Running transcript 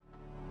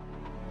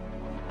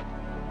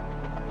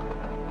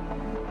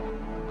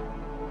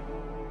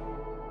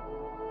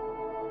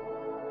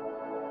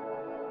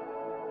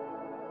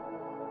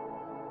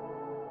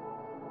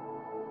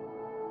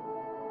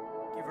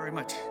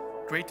very much.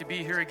 Great to be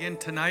here again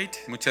tonight.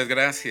 Muchas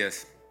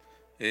gracias.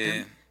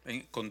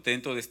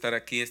 Contento de estar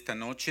aquí esta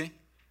noche.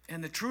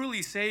 And the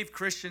truly saved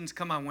Christians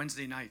come on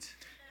Wednesday nights.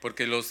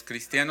 Porque los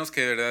cristianos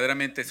que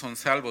verdaderamente son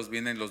salvos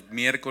vienen los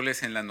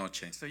miércoles en la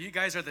noche. So you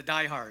guys are the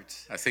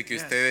diehards. Así que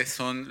Yes. ustedes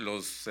son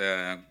los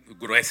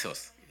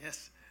gruesos.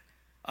 Yes.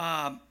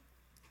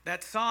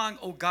 That song,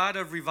 O God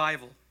of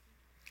Revival.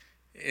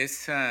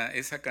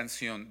 Esa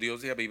canción,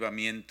 Dios de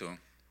avivamiento,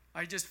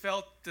 I just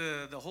felt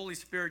the Holy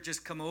Spirit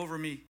just come over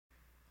me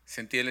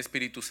sentí el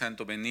Espíritu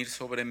Santo venir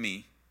sobre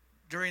mí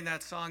during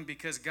that song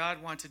because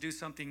God wants to do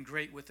something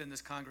great within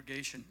this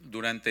congregation.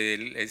 durante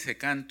ese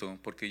canto,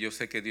 porque yo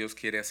sé que Dios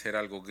quiere hacer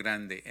algo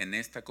grande en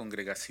esta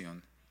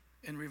congregación.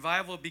 And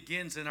revival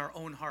begins in our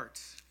own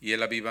hearts. Y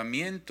el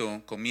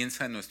avivamiento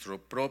comienza en nuestro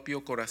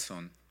propio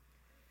corazón.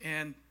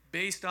 And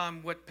based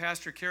on what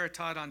Pastor Kara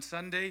taught on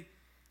Sunday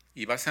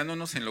Y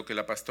basándonos en lo que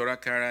la pastora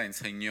Cara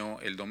enseñó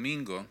el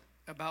domingo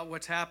about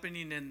what's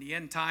happening in the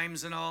end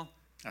times and all,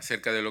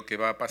 acerca de lo que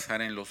va a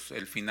pasar en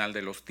el final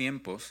de los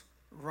tiempos,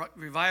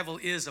 revival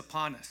is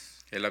upon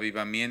us. el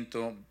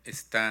avivamiento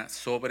está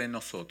sobre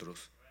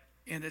nosotros.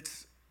 And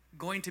it's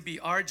going to be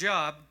our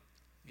job,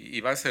 Y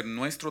va a ser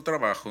nuestro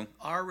trabajo,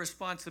 our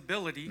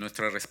responsibility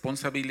nuestra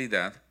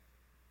responsabilidad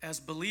as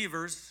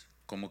believers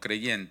como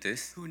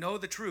creyentes who know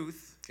the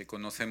truth que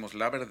conocemos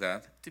la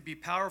verdad, to be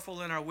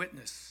powerful in our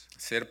witness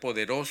ser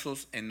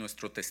poderosos en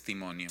nuestro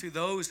testimonio to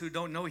those who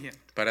don't know Him.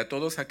 para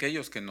todos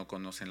aquellos que no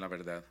conocen la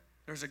verdad.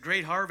 There's a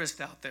great harvest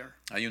out there.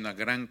 Hay una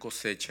gran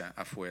cosecha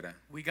afuera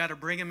We got to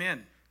bring them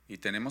in y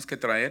tenemos que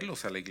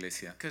traerlos a la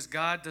iglesia, because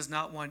God does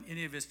not want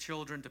any of His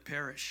children to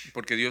perish.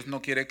 porque Dios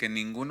no quiere que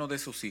ninguno de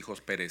sus hijos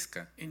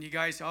perezca. And you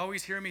guys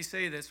always hear me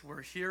say this,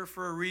 we're here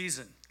for a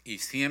reason. Y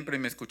siempre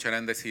me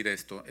escucharán decir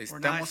esto: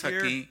 estamos not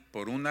here- aquí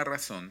por una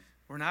razón.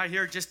 We're not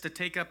here just to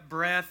take up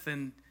breath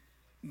and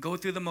go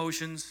through the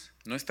motions.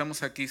 No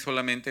estamos aquí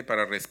solamente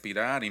para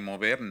respirar y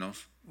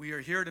movernos. We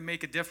are here to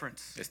make a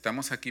difference,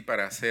 Estamos aquí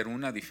para hacer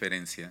una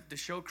diferencia, to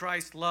show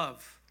Christ's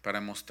love para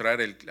mostrar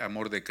el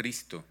amor de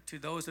Cristo to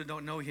those who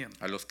don't know Him.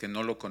 a los que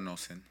no lo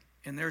conocen.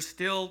 And there's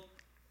still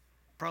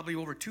probably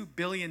over 2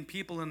 billion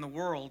people in the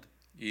world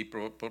Y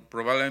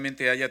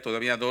probablemente haya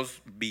todavía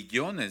 2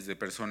 billones de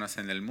personas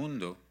en el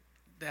mundo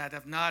that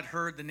have not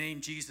heard the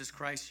name Jesus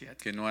Christ yet.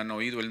 que no han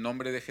oído el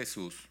nombre de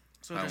Jesús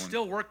So there's aún.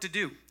 still work to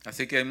do,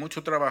 Así que hay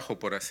mucho trabajo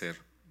por hacer.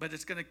 but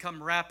it's going to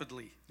come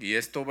rapidly Y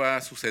esto va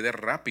a suceder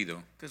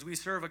rápido, because we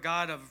serve a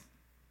God of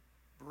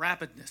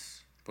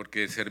rapidness.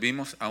 porque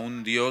servimos a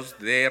un Dios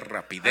de I don't know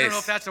if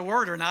rapidez. that's a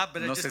word or not,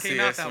 but it No just sé si came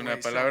out es that una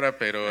way. palabra,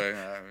 pero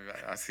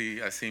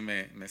así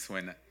me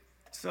suena.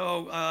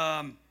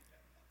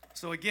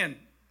 So again,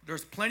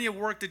 there's plenty of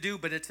work to do,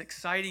 but it's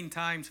exciting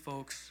times,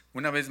 folks.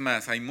 Una vez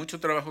más, hay mucho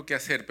trabajo que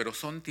hacer, pero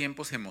son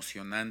tiempos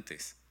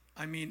emocionantes.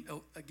 I mean,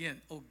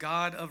 again, oh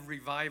God of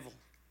revival.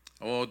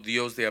 Oh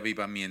Dios de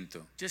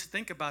avivamiento. Just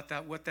think about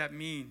that, what that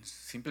means.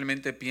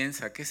 Simplemente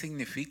piensa, ¿qué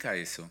significa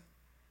eso?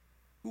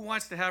 Who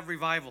wants to have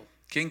revival?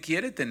 ¿Quién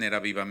quiere tener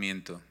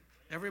avivamiento?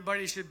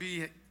 Everybody should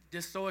be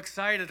just so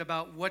excited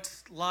about what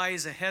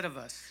lies ahead of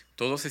us.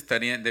 Todos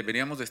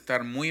deberíamos de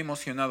estar muy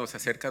emocionados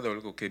acerca de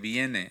algo que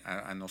viene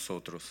a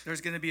nosotros, There's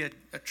going to be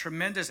a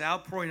tremendous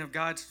outpouring of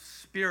God's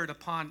Spirit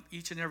upon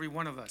each and every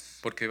one of us.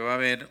 porque va a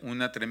haber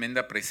una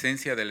tremenda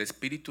presencia del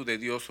Espíritu de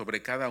Dios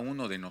sobre cada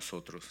uno de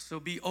nosotros. So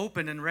be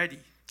open and ready.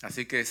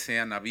 Así que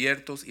sean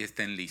abiertos y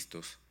estén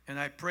listos. And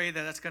I pray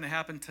that that's going to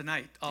happen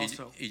tonight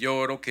also. Y yo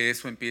oro que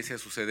eso empiece a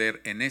suceder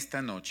en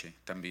esta noche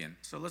también.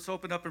 So let's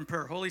open up in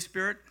prayer. Holy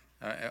Spirit,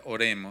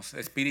 Oremos.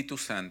 Espíritu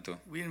Santo,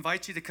 we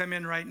invite you to come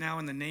in right now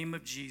in the name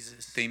of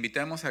Jesus. te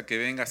invitamos a que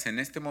vengas en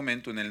este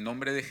momento en el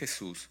nombre de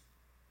Jesús.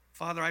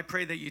 Father, I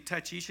pray that you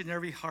touch each and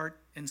every heart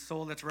and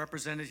soul that's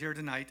represented here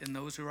tonight and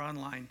those who are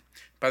online.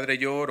 Padre,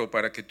 yo oro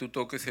para que tú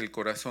toques el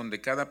corazón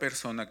de cada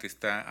persona que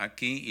está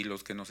aquí y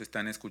los que nos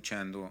están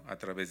escuchando a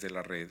través de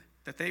la red,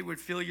 That they would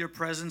feel your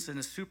presence in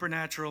a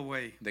supernatural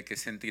way. de que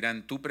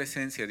sentirán tu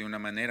presencia de una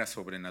manera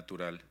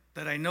sobrenatural,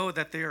 That I know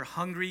that they are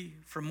hungry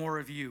for more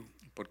of you.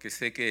 porque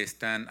sé que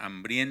están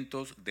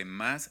hambrientos de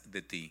más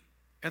de ti.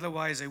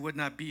 Otherwise, they would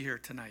not be here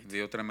tonight.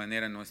 De otra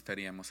manera no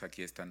estaríamos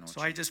aquí esta noche.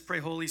 So I just pray,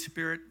 Holy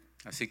Spirit,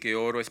 Así que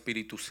oro,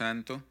 Espíritu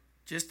Santo,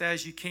 just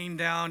as you came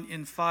down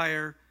in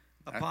fire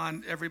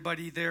upon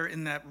everybody there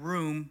in that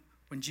room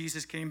when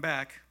Jesus came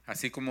back,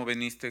 así como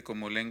viniste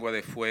como lengua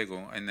de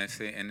fuego en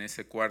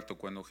ese cuarto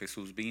cuando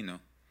Jesús vino,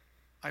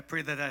 I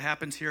pray that that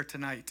happens here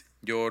tonight.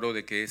 yo oro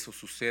de que eso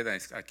suceda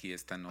aquí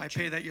esta I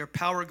pray noche that your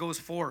power goes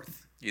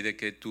forth, y de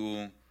que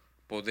tu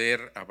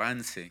poder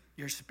avance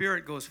your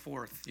spirit goes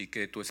forth, y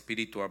que tu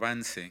espíritu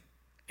avance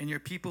and your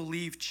people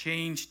leave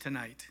changed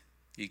tonight.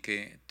 y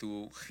que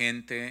tu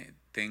gente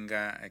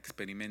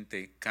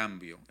experimente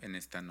cambio en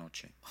esta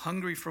noche,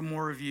 Hungry for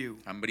more of you.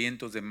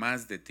 hambrientos de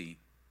más de ti,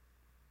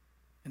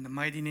 In the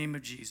mighty name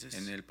of Jesus.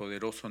 en el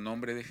poderoso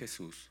nombre de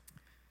Jesús.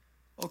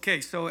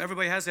 Okay, so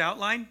everybody has the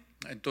outline.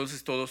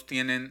 Entonces todos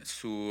tienen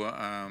su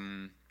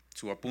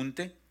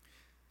apunte.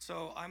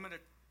 So I'm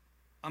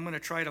gonna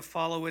try to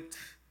follow it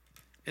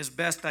as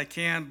best I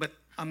can, but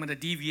I'm going to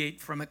deviate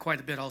from it quite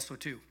a bit also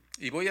too.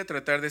 Y voy a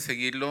tratar de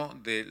seguirlo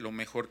de lo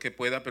mejor que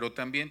pueda, pero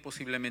también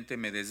posiblemente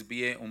me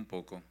desvíe un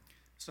poco.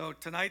 So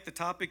tonight the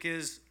topic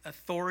is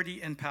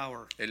authority and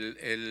power.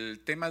 El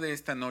tema de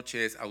esta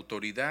noche es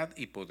autoridad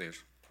y poder.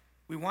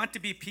 We want to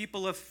be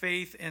people of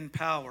faith and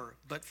power,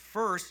 but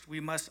first we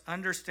must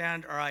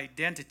understand our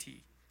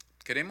identity.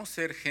 Queremos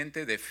ser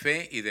gente de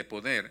fe y de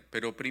poder,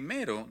 pero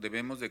primero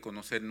debemos de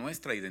conocer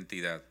nuestra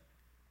identidad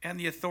And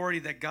the authority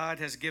that God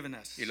has given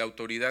us. y la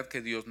autoridad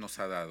que Dios nos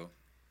ha dado.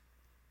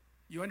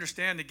 You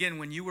understand, again,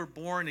 when you were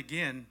born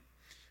again,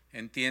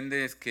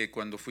 Entiendes que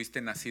cuando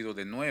fuiste nacido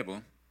de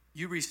nuevo,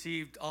 you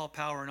received all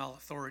power and all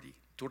authority.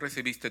 tú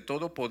recibiste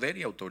todo poder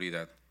y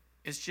autoridad.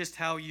 It's just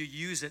how you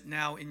use it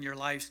now in your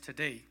lives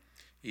today.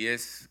 Y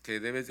es que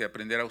debes de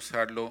aprender a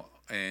usarlo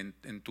en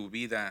tu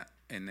vida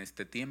en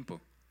este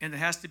tiempo. And it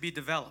has to be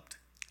developed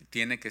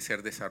Tiene que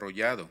ser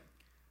desarrollado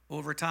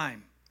over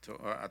time.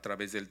 a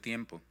través del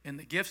tiempo. And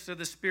the gifts of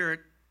the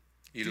Spirit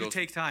Y do los,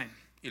 take time.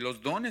 y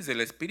los dones del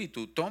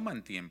Espíritu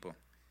toman tiempo.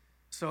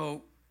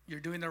 So you're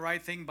doing the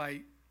right thing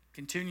by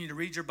continuing to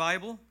read your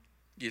Bible,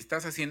 Y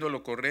estás haciendo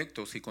lo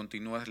correcto si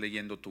continúas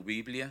leyendo tu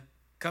Biblia,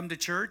 come to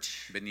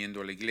church,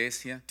 viniendo a la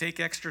iglesia take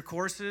extra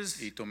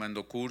courses, y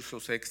tomando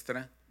cursos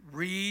extra,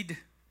 read,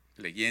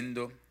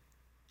 leyendo.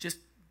 just,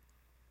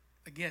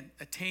 again,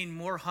 attain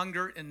more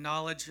hunger and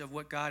knowledge of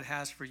what God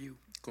has for you.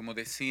 Como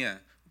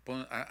decía,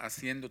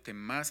 haciéndote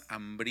más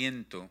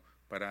hambriento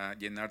para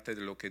llenarte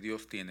de lo que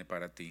Dios tiene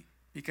para ti.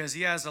 Because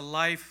He has a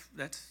life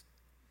that's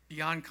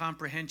beyond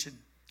comprehension.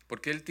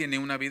 Porque Él tiene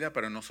una vida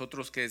para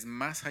nosotros que es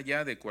más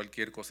allá de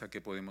cualquier cosa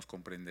que podemos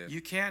comprender.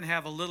 You can't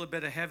have a little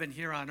bit of heaven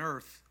here on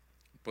earth,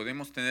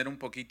 Podemos tener un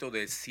poquito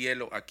de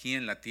cielo aquí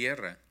en la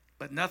tierra,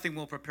 but nothing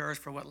will prepare us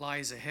for what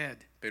lies ahead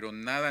pero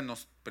nada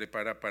nos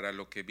prepara para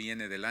lo que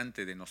viene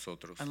delante de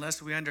nosotros,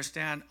 unless we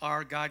understand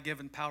our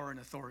God-given power and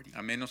authority.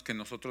 a menos que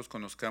nosotros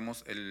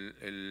conozcamos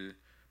el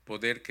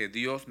poder que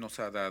Dios nos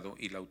ha dado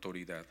y la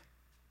autoridad.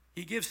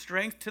 He gives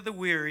strength to the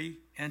weary,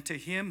 and to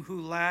him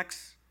who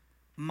lacks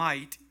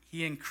might,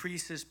 He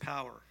increases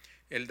power.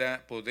 Él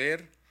da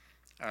poder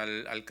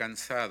al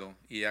cansado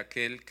y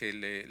aquel que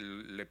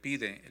le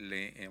pide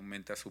le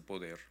aumenta su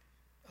poder.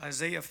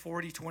 Isaiah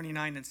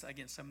 40:29, and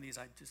again, some of these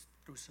I just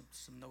threw some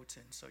notes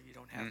in, so you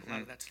don't have a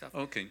lot of that stuff.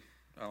 Okay,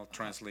 I'll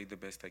translate the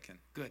best I can.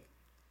 Good.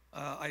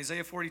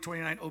 Isaiah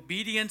 40:29,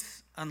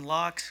 obedience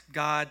unlocks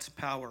God's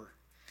power.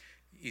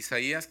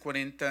 Isaías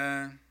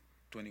 40:21.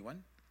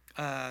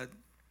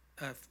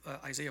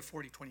 Isaiah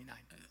 40:29.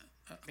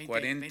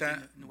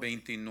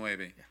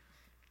 40:29.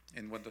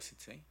 And what does it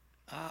say?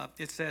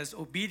 It says,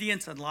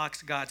 obedience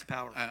unlocks God's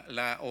power.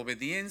 La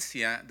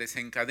obediencia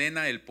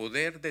desencadena el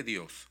poder de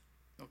Dios.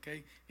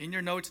 Okay. In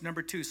your notes,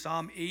 number 2,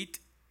 Psalm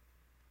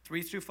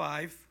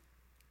 8:3-5.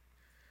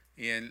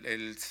 Y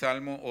el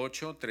Salmo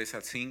 8, 3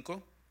 al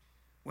 5.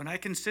 When I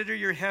consider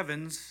your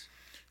heavens,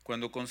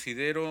 Cuando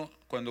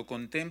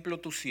contemplo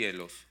tus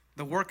cielos,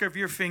 the work of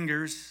your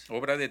fingers,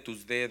 obra de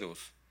tus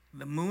dedos,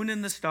 the moon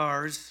and the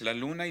stars, la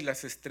luna y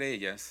las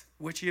estrellas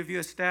which you have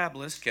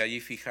established, que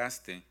allí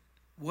fijaste.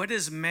 what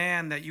is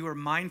man that you are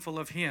mindful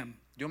of him,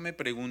 Yo me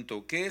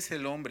pregunto, ¿qué es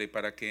el hombre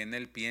para que en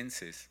él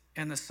pienses?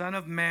 and the son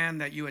of man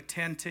that you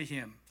attend to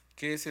him?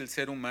 ¿Qué es el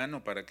ser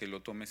humano para que lo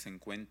tomes en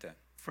cuenta?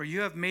 For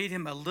you have made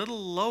him a little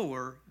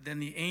lower than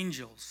the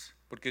angels,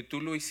 Porque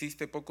tú lo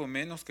hiciste poco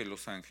menos que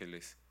los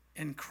ángeles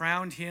and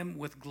crowned him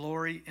with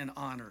glory and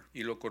honor.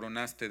 y lo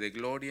coronaste de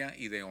gloria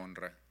y de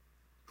honra.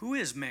 Who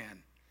is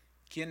man?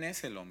 ¿Quién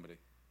es el hombre?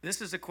 This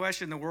is a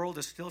question the world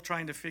is still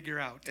trying to figure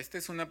out. Esta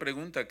es una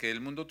pregunta que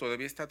el mundo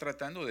todavía está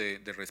tratando de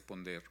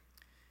responder.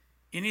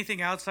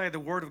 Anything outside the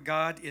Word of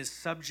God is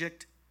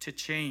subject to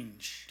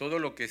change. Todo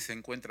lo que se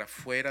encuentra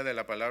fuera de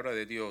la palabra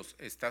de Dios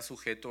está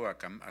sujeto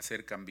a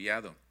ser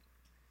cambiado.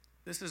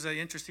 This is an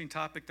interesting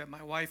topic that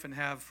my wife and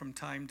have from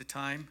time to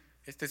time.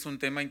 Este es un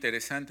tema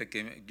interesante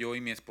que yo y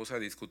mi esposa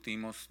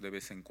discutimos de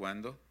vez en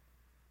cuando.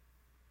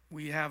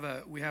 We have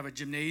a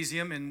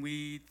gymnasium, and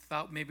we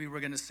thought maybe we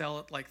were going to sell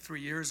it like 3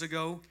 years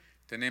ago,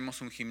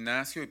 Tenemos un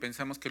gimnasio y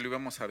pensamos que lo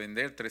íbamos a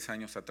vender 3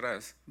 años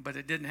atrás, but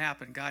it didn't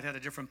happen. God had a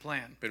different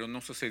plan. pero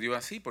no sucedió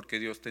así porque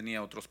Dios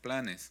tenía otros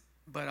planes.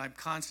 But I'm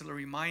constantly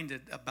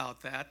reminded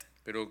about that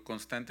Pero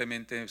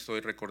constantemente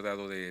estoy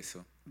recordado de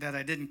eso,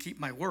 I didn't keep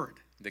my word.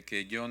 de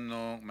que yo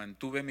no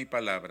mantuve mi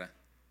palabra.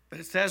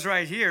 But it says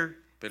right here,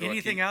 Pero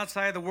anything aquí-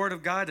 outside the Word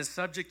of God is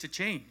subject to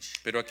change.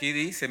 Pero aquí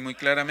dice muy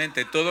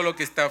claramente, todo lo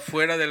que está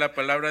fuera de la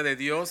palabra de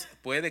Dios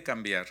puede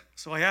cambiar.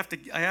 So I have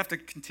to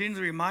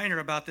continually remind her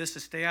about this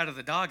to stay out of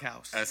the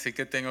doghouse. Así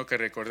que tengo que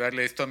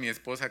recordarle esto a mi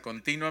esposa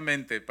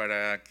continuamente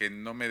para que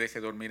no me deje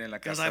dormir en la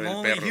Because casa I'm del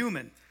only perro.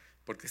 human.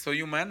 Porque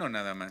soy humano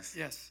nada más.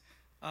 Yes.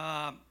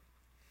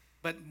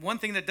 But one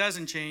thing that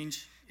doesn't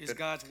change is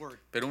God's Word.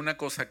 Pero una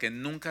cosa que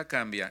nunca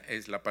cambia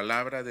es la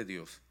palabra de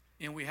Dios.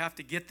 And we have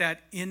to get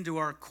that into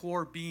our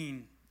core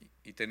being,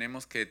 Y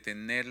tenemos que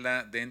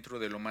tenerla dentro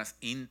de lo más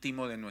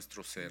íntimo de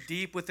nuestro ser.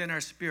 deep within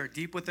our spirit,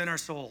 deep within our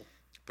soul.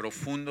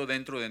 Profundo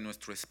dentro de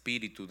nuestro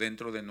espíritu,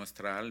 dentro de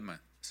nuestra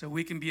alma. so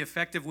we can be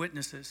effective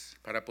witnesses.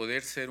 para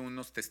poder ser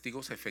unos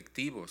testigos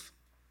efectivos.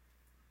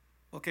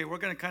 Okay, we're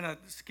going to kind of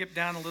skip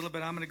down a little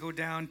bit. I'm going to go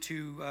down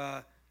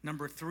to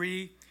number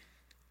 3.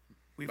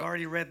 We've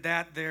already read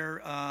that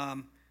there.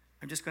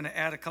 I'm just going to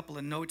add a couple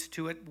of notes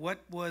to it. What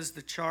was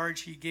the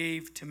charge he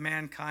gave to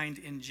mankind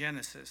in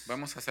Genesis?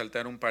 Vamos a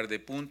saltar un par de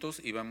puntos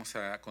y vamos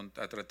a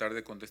tratar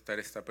de contestar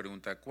esta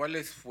pregunta.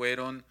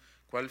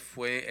 ¿Cuál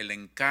fue el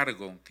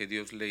encargo que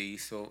Dios le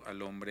hizo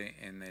al hombre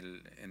en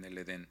el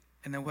Edén?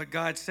 And then what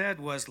God said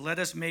was, let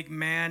us make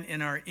man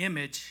in our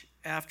image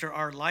after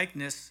our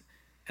likeness,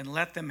 and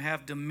let them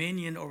have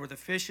dominion over the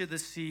fish of the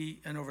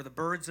sea, and over the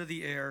birds of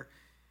the air,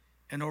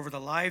 and over the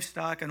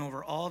livestock, and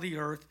over all the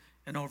earth,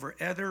 and over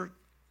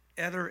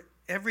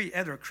every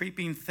other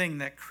creeping thing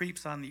that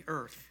creeps on the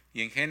earth.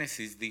 Y en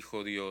Génesis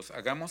dijo Dios,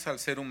 hagamos al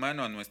ser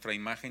humano a nuestra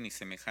imagen y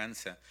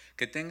semejanza,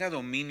 que tenga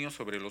dominio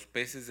sobre los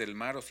peces del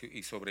mar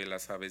y sobre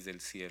las aves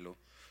del cielo,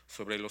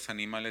 sobre los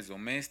animales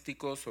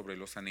domésticos, sobre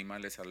los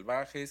animales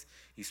salvajes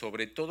y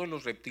sobre todos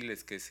los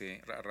reptiles que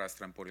se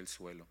arrastran por el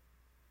suelo.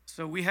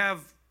 So we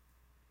have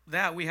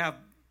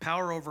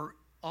power over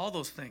all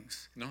those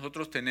things.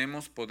 Nosotros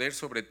tenemos poder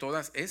sobre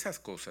todas esas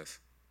cosas.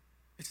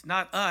 It's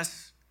not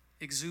us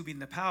exuding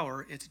the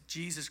power, it's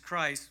Jesus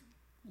Christ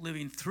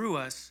living through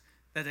us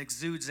that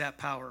exudes that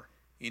power.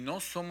 Y no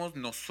somos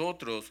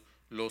nosotros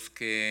los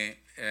que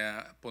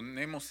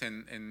ponemos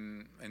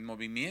en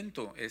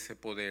movimiento ese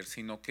poder,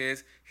 sino que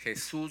es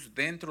Jesús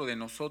dentro de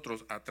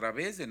nosotros, a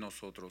través de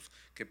nosotros,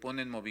 que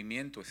pone en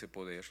movimiento ese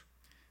poder.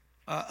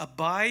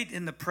 Abide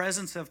in the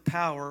presence of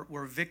power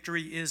where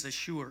victory is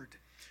assured.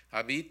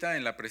 Habita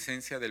en la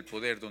presencia del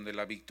poder, donde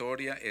la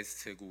victoria es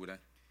segura.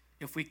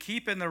 If we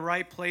keep in the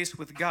right place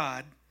with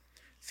God,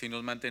 si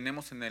nos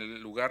mantenemos en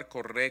el lugar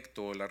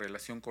correcto, la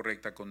relación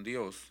correcta con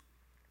Dios,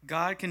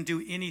 God can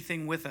do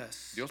anything with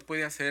us. Dios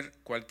puede hacer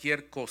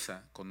cualquier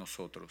cosa con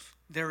nosotros.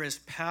 There is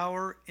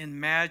power and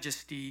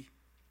majesty.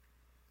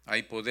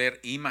 Hay poder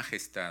y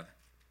majestad.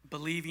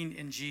 Believing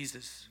in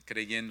Jesus.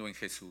 Creyendo en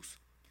Jesús.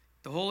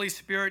 The Holy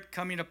Spirit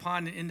coming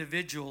upon an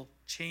individual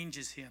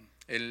changes him.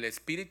 El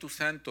Espíritu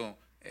Santo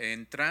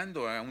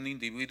entrando a un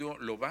individuo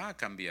lo va a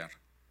cambiar.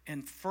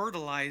 And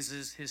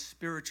fertilizes his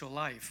spiritual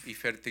life. Y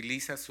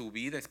fertiliza su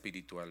vida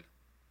espiritual.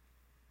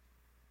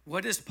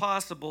 What is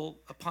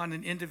possible upon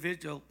an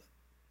individual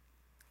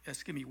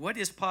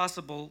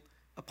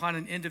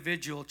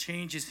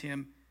changes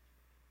him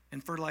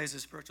and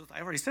fertilizes spiritual life.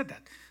 I already said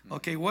that.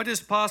 Okay, what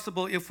is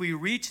possible if we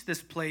reach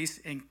this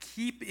place and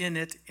keep in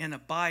it and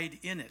abide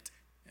in it?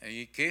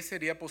 ¿Y qué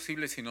sería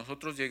posible si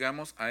nosotros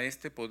llegamos a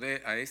este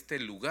poder, a este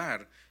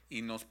lugar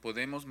y nos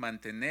podemos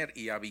mantener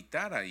y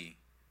habitar ahí?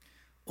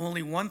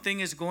 Only one thing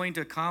is going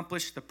to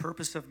accomplish the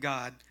purpose of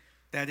God,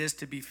 that is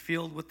to be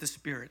filled with the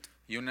Spirit.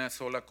 Y una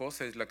sola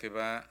cosa es la que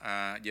va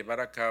a llevar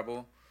a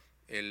cabo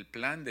el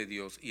plan de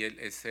Dios y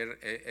es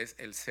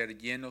el ser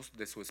llenos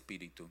de su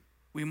Espíritu.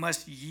 We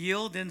must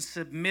yield and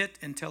submit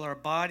until our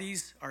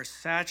bodies are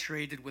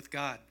saturated with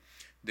God.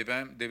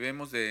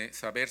 Debemos de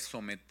saber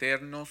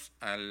someternos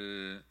a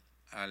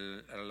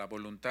la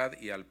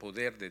voluntad y al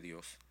poder de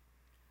Dios.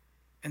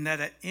 And that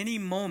at any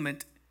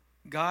moment,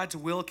 God's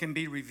will can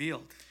be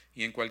revealed.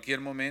 Y en cualquier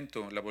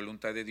momento la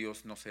voluntad de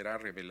Dios nos será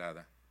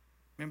revelada.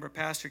 Remember,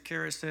 Pastor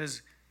Kara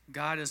says,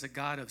 God is a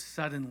God of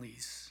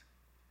suddenlies.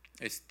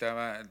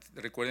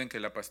 Recuerden que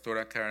la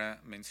pastora Cara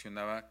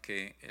mencionaba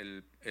que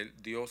el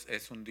Dios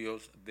es un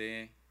Dios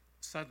de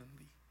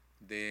Suddenly.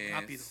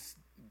 rápido.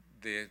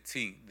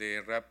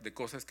 De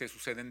cosas que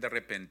suceden de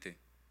repente.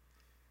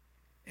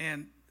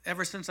 And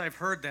ever since I've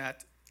heard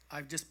that,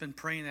 I've just been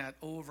praying that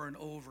over and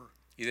over.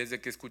 Y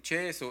desde que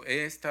escuché eso,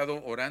 he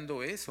estado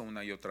orando eso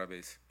una y otra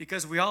vez.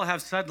 Because we all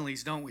have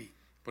suddenlies, don't we?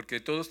 Porque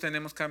todos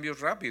tenemos cambios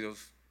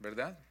rápidos,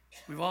 ¿verdad?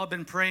 We've all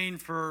been praying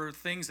for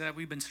things that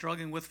we've been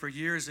struggling with for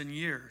years and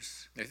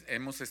years.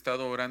 Hemos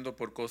estado orando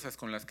por cosas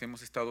con las que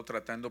hemos estado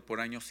tratando por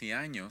años y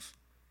años.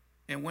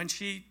 And when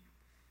she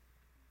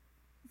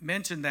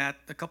mentioned that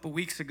a couple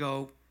weeks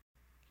ago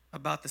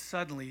about the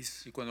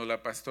suddenlies, y cuando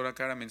la pastora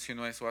Cara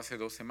mencionó eso hace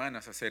 2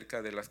 semanas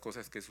acerca de las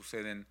cosas que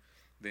suceden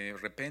de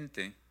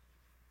repente,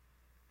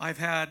 I've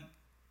had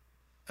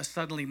a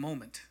suddenly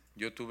moment.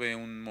 Yo tuve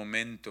un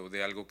momento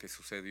de algo que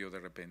sucedió de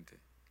repente.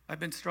 I've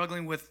been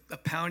struggling with a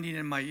pounding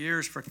in my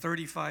ears for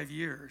 35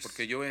 years.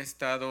 Porque yo he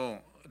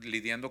estado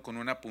lidiando con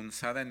una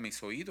punzada en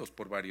mis oídos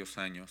por varios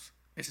años.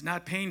 It's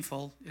not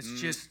painful,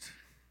 it's just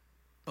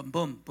boom,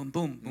 boom, boom,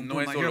 boom, boom, No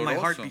boom. es I hear my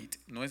doloroso, heartbeat.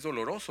 no es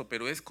doloroso,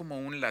 pero es como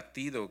un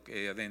latido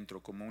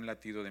adentro, como un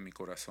latido de mi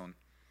corazón.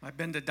 I've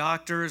been to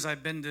doctors,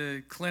 I've been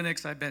to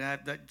clinics, I've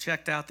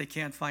checked out, they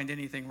can't find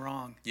anything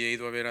wrong. Y he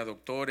ido a ver a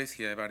doctores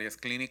y a varias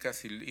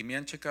clínicas y me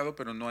han checado,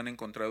 pero no han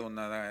encontrado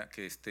nada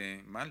que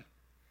esté mal.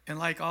 And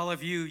like all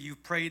of you,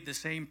 you've prayed the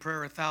same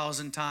prayer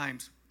 1,000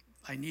 times.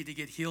 I need to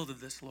get healed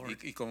of this, Lord.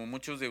 Y como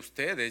muchos de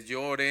ustedes,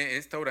 yo oré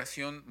esta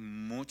oración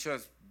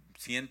muchas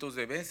cientos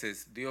de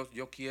veces. Dios,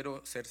 yo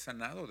quiero ser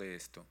sanado de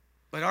esto.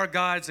 But our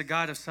God's a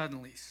God of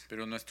suddenlies.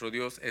 Pero nuestro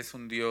Dios es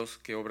un Dios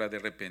que obra de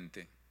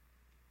repente.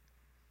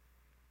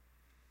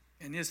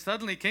 And it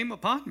suddenly came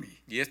upon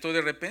me Y esto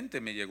de repente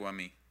me llegó a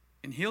mí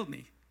and healed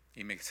me.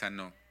 y me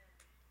sanó.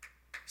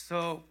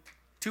 So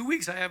 2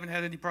 weeks I haven't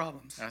had any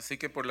problems. Así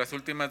que por las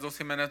últimas 2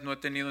 semanas no he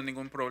tenido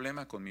ningún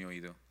problema con mi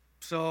oído.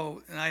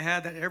 So, and I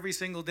had that every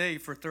single day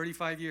for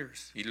 35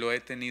 years. Y lo he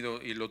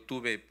tenido y lo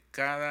tuve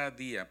cada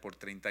día por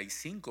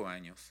 35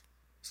 años.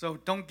 So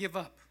don't give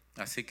up.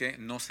 Así que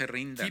no se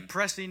rindan. Keep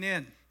pressing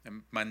in.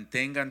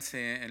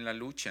 Manténganse en la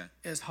lucha.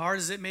 As hard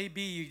as it may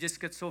be, you just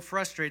get so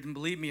frustrated. And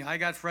believe me, I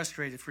got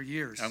frustrated for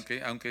years.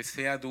 Aunque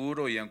sea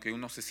duro y aunque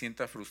uno se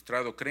sienta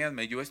frustrado,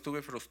 créanme, yo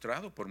estuve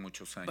frustrado por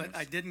muchos años. But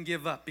I didn't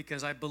give up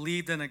because I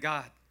believed in a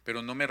God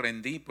Pero no me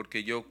rendí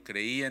porque yo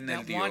creí en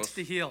el that wants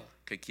Dios to heal,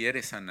 que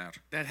quiere sanar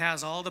that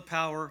has all the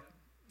power,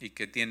 y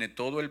que tiene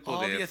todo el all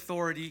the poder,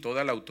 authority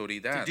toda la to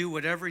autoridad do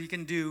whatever he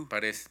can do.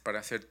 para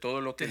hacer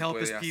todo lo que to él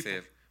help his puede people.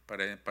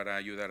 hacer para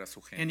ayudar a su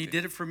And he gente.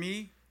 did it for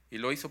me. Y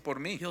lo hizo por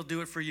mí He'll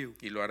do it for you.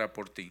 y lo hará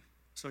por ti.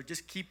 So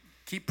just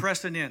keep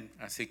pressing in.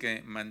 Así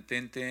que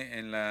mantente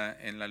en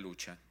la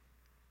lucha.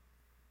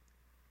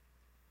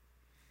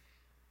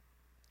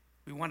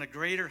 We want a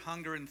greater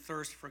hunger and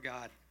thirst for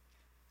God.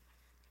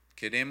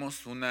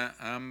 Queremos una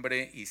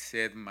hambre y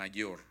sed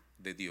mayor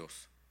de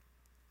Dios.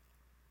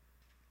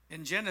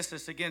 In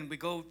Genesis, again, we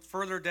go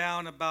further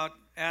down about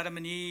Adam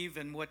and Eve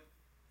and what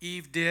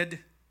Eve did.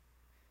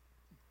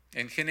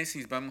 En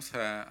Génesis vamos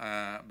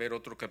a ver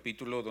otro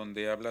capítulo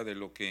donde habla de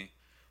lo que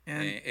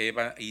And,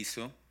 Eva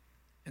hizo.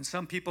 and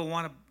some people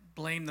want to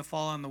blame the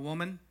fall on the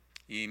woman,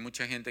 Y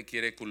mucha gente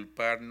quiere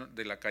culpar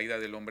de la caída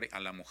del hombre a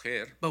la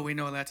mujer, but we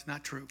know that's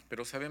not true.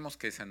 pero sabemos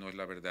que esa no es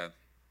la verdad.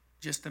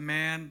 Just a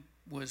man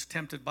was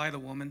tempted by the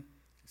woman.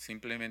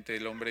 Simplemente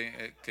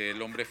que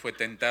el hombre fue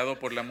tentado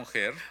por la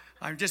mujer.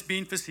 I'm just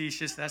being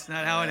facetious. That's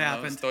not how it No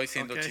happened. estoy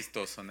siendo okay?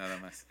 chistoso nada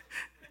más.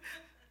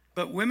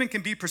 But women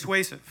can be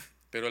persuasive,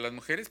 Pero las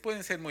mujeres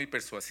pueden ser muy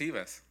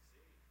persuasivas.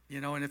 you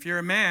know, and if you're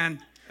a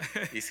man,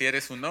 Y si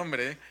eres un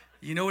hombre,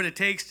 you know what it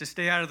takes to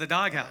stay out of the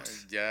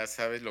doghouse. ya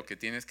sabes lo que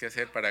tienes que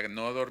hacer para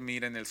no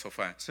dormir en el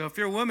sofá. So if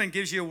your woman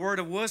gives you a word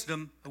of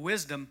wisdom,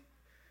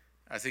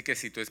 Así que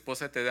si tu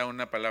esposa te da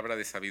una palabra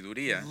de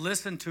sabiduría,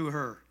 listen to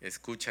her.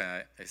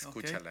 escúchala.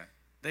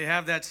 They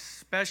have that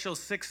special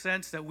sixth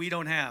sense that we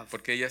don't have.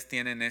 Porque ellas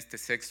tienen este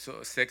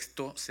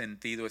sexto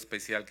sentido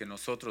especial que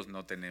nosotros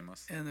no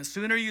tenemos. And the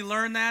sooner you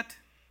learn that,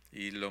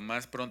 Y lo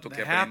más pronto the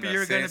que happier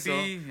you're aprendas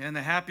going to eso, be and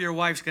the happier your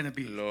wife's going to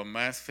be. lo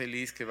más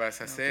feliz que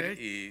vas a ser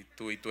Okay. y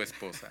tú y tu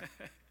esposa.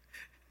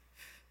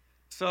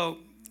 So,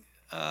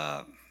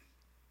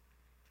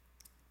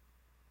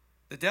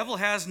 the devil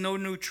has no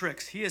new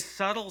tricks. He is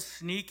subtle,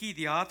 sneaky,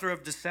 the author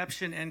of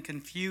deception and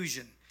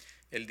confusion.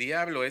 El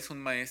diablo es un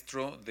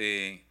maestro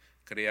de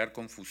crear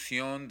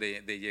confusión,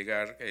 de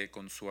llegar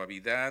con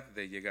suavidad,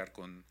 de llegar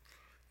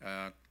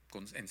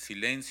en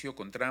silencio,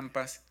 con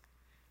trampas.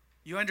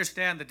 You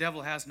understand the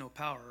devil has no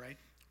power, right?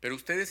 Pero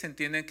ustedes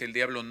entienden que el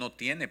diablo no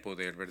tiene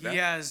poder, ¿verdad? He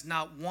has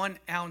not 1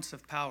 ounce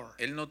of power.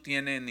 Él no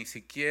tiene ni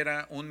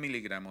siquiera 1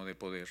 miligramo de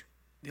poder.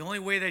 The only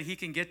way that he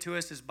can get to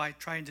us is by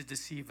trying to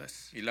deceive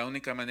us. Y la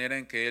única manera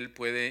en que él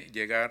puede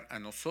llegar a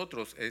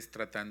nosotros es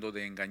tratando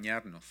de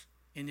engañarnos.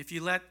 And if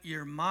you let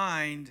your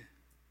mind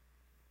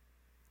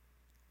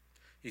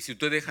Y si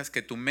tú dejas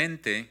que tu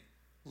mente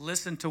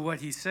listen to what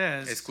he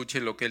says, escuche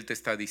lo que él te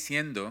está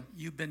diciendo,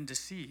 you've been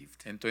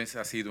deceived. entonces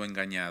has sido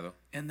engañado.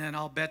 And then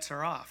all bets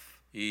are off.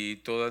 Y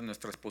todas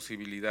nuestras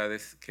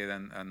posibilidades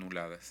quedan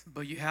anuladas.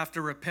 But you have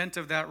to repent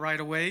of that right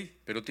away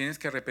Pero tienes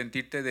que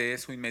arrepentirte de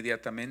eso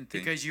inmediatamente,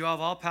 because you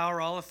have all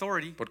power, all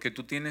authority. porque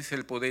tú tienes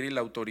el poder y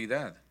la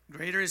autoridad.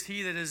 Greater is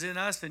he that is in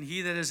us than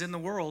he that is in the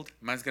world.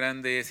 Más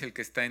grande es el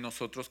que está en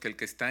nosotros que el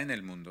que está en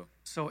el mundo.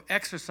 So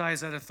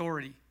exercise that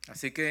authority.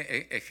 Así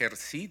que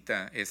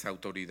ejercita esa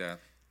autoridad.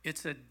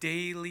 It's a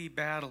daily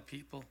battle,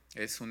 people.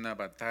 Es una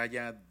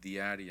batalla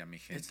diaria, mi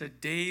It's a gente.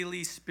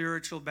 daily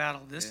spiritual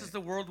battle. This is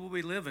the world where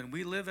we live in.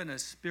 We live in a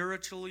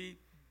spiritually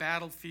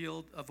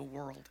battlefield of a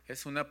world.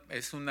 Es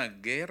una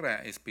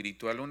guerra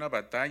espiritual, una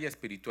batalla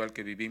espiritual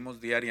que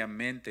vivimos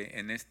diariamente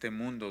en este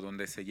mundo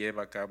donde se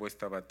lleva a cabo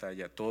esta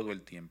batalla todo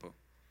el tiempo.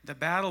 The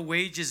battle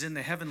wages in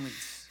the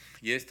heavenlies.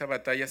 Y esta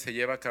batalla se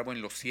lleva a cabo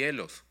en los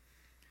cielos.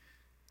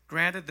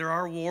 Granted, there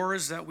are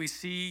wars that we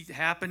see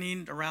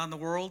happening around the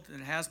world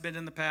and has been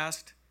in the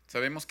past.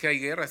 Sabemos que hay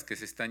guerras que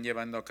se están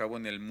llevando a cabo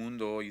en el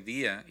mundo hoy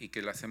día y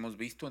que las hemos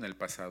visto en el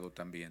pasado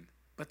también.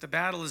 But the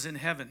battle is in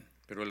heaven.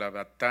 Pero la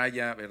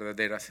batalla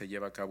verdadera se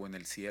lleva a cabo en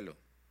el cielo.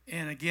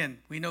 And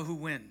again, we know who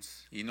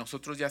wins. Y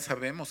nosotros ya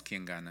sabemos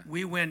quién gana.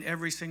 We win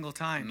every single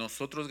time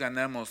Nosotros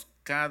ganamos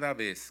cada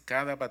vez,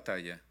 cada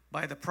batalla,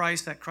 by the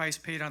price that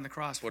Christ paid on the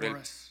cross for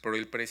us. por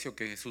el precio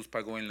que Jesús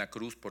pagó en la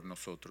cruz por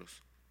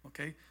nosotros.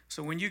 Okay?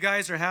 So when you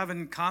guys are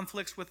having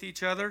conflicts with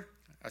each other,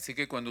 Así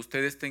que cuando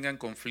ustedes tengan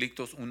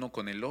conflictos uno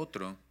con el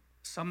otro,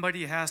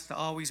 somebody has to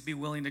always be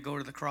willing to go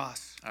to the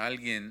cross.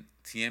 alguien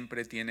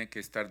siempre tiene que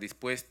estar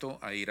dispuesto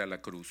a ir a la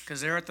cruz.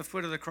 Because there at the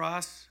foot of the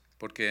cross,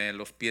 Porque en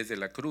los pies de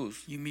la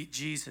cruz you meet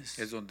Jesus.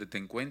 es donde te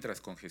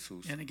encuentras con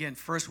Jesús. And again,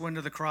 first one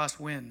to the cross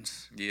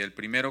wins. Y el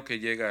primero que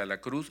llega a la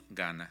cruz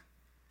gana.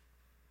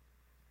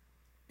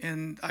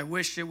 And I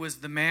wish it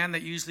was the man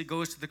that usually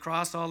goes to the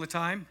cross all the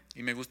time.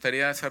 Y me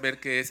gustaría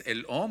saber que es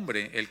el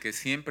hombre el que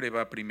siempre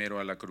va primero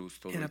a la cruz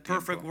todo In a el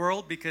perfect tiempo.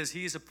 world, because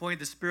he's appointed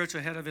the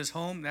spiritual head of his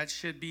home, that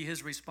should be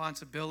his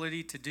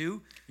responsibility to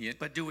do. Y,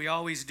 But do we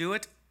always do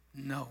it?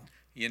 No.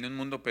 y en un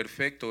mundo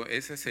perfecto,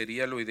 ese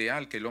sería lo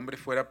ideal, que el hombre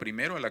fuera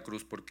primero a la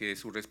cruz porque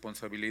su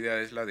responsabilidad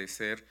es la de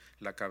ser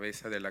la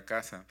cabeza de la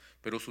casa.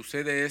 Pero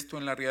 ¿sucede esto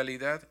en la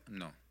realidad?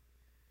 No.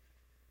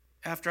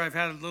 After I've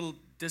had a little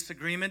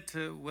disagreement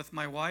with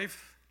my wife,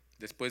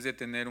 Después de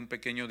tener un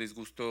pequeño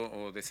disgusto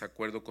o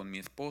desacuerdo con mi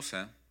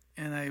esposa,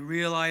 and I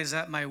realized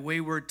that my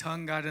wayward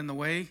tongue got in the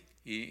way,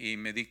 y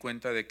me di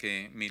cuenta de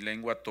que mi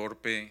lengua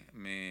torpe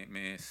me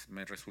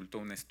resultó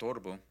un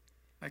estorbo.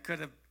 I could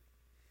have,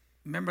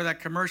 remember that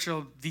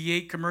commercial,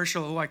 V8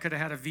 commercial? Oh, I could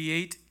have had a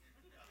V8.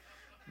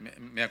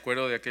 Me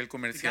acuerdo de aquel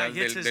comercial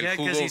hits his del head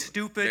 'cause jugo, he's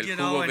stupid, del you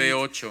know, jugo and he-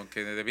 V8,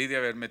 que debí de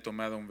haberme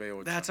tomado un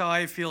V8. That's how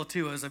I feel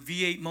too. It was a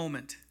V8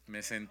 moment.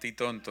 Me sentí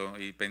tonto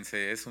y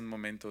pensé, es un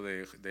momento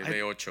de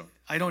V8.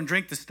 I don't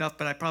drink the stuff,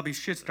 but I probably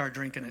should start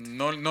drinking it.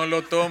 No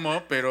lo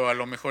tomo, pero a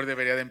lo mejor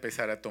debería de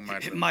empezar a It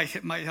tomarlo.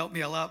 might help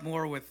me a lot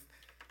more with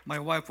my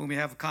wife when we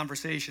have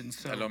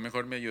conversations. A lo So,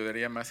 mejor me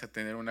ayudaría más a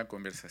tener una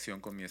conversación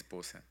con mi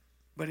esposa.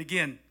 but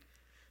again,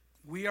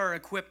 we are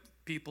equipped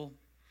people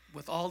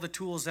with all the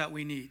tools that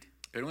we need.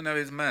 Pero una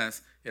vez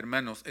más,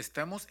 hermanos,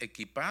 estamos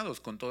equipados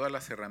con todas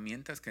las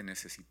herramientas que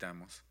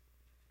necesitamos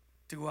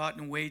To go out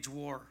and wage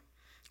war.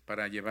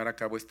 para llevar a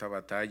cabo esta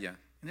batalla.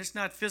 And it's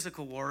not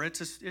physical war,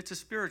 it's a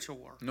spiritual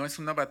war. No es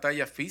una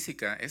batalla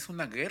física, es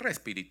una guerra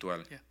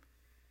espiritual. Yeah.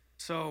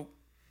 So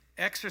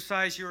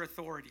exercise your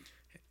authority.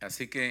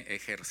 Así que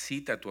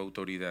ejercita tu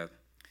autoridad.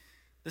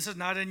 This is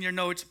not in your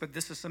notes, but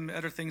this is some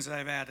other things that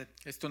I've added.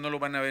 Esto no lo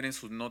van a ver en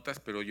sus notas,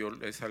 pero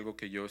es algo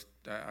que yo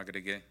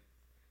agregué.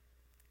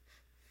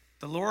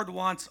 The Lord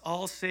wants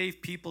all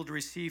saved people to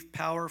receive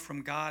power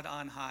from God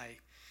on high.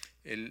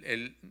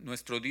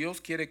 Nuestro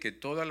Dios quiere que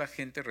toda la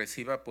gente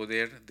reciba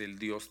poder del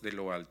Dios de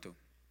lo alto.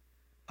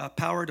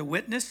 Power to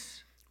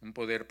witness, Un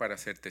poder para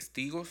ser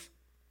testigos,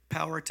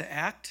 power to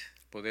act,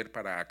 poder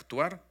para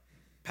actuar,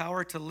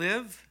 power to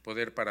live,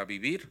 poder para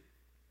vivir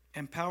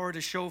and power to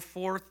show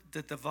forth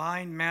the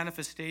divine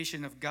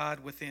manifestation of God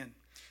within.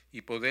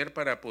 y poder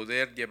para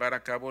poder llevar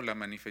a cabo la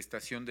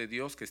manifestación de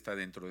Dios que está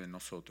dentro de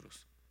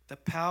nosotros. The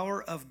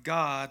power of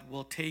God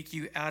will take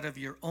you out of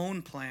your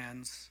own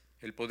plans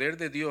El poder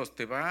de Dios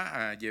te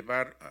va a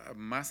llevar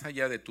más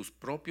allá de tus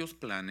propios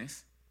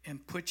planes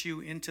and put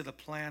you into the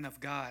plan of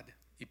God.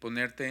 y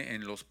ponerte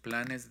en los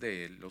planes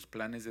de Él, los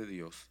planes de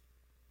Dios.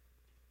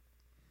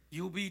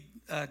 You'll be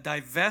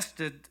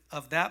divested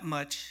of that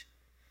much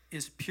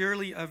is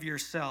purely of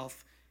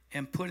yourself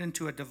and put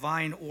into a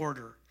divine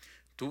order.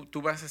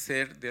 Tú vas a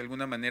ser de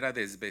alguna manera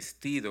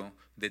desvestido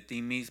de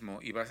ti mismo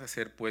y vas a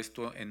ser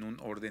puesto en un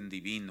orden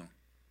divino.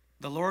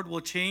 The Lord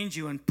will change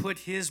you and put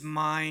his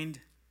mind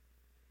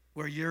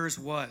where yours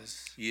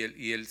was. Y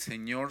el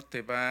Señor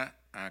te va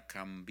a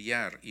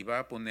cambiar y va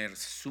a poner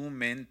su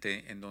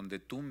mente en donde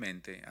tu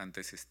mente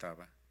antes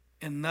estaba.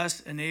 And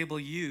thus enable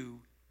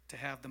you to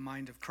have the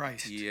mind of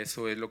Christ. Y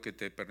eso es lo que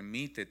te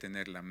permite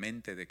tener la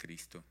mente de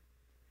Cristo.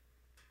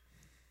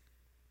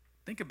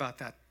 Think about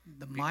that.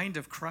 The mind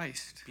of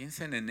Christ.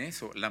 Piensen en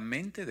eso, la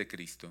mente de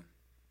Cristo.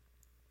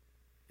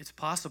 It's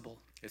possible.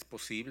 Es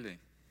posible.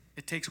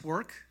 It takes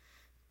work.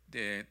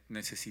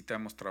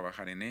 Necesitamos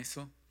trabajar en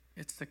eso.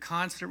 It's the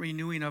constant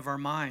renewing of our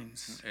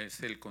minds. Es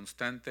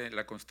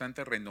la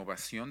constante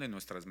renovación de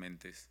nuestras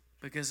mentes.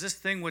 Because this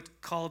thing what's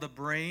called a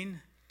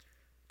brain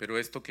Pero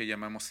esto que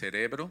llamamos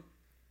cerebro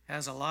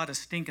has a lot of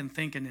stinking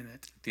thinking in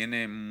it.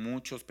 tiene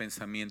muchos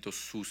pensamientos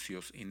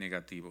sucios y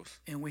negativos.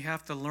 And we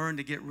have to learn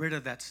to get rid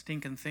of that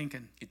stinking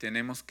thinking. Y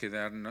tenemos que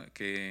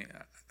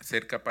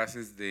ser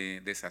capaces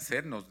de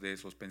deshacernos de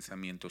esos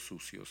pensamientos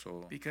sucios.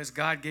 Because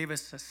God gave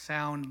us a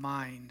sound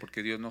mind.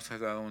 Porque Dios nos ha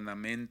dado una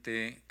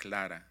mente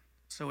clara.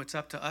 So it's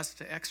up to us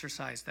to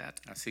exercise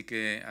that. Así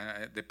que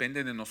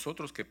depende de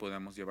nosotros que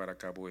podamos llevar a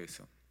cabo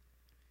eso.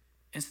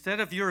 Instead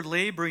of your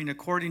laboring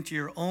according to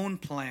your own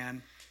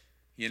plan,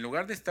 Y en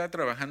lugar de estar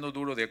trabajando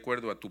duro de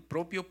acuerdo a tu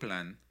propio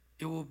plan,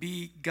 it will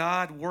be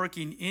God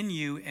working in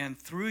you and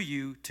through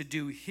you to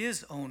do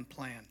his own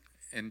plan.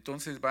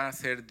 entonces va a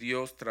ser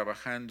Dios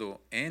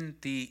trabajando en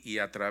ti y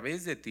a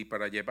través de ti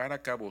para llevar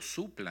a cabo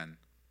su plan.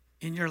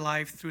 In your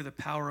life through the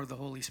power of the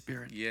Holy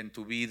Spirit. Y en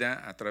tu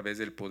vida a través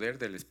del poder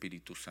del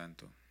Espíritu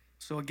Santo.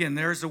 So again,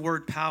 there's the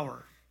word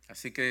power.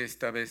 Así que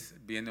esta vez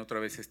viene otra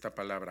vez esta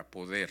palabra,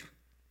 poder.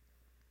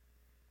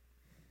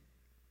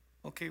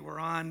 Okay, we're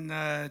on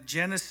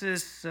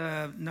Genesis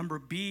number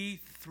B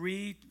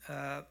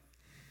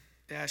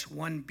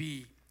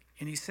 3-1b.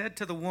 And he said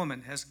to the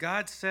woman, has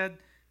God said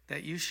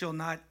that you shall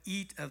not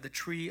eat of the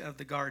tree of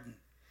the garden?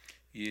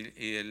 Y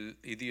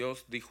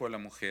Dios dijo a la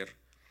mujer,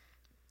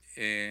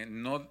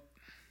 no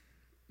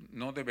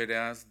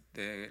deberás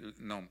de,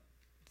 no,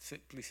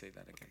 please say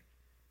that again.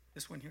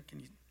 This one here, can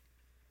you?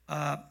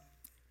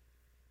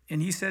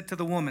 And he said to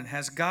the woman,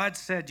 has God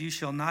said you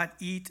shall not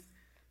eat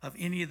of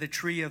any of the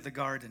tree of the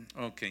garden.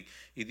 Ok,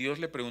 y Dios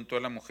le preguntó a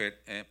la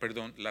mujer,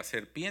 la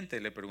serpiente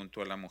le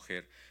preguntó a la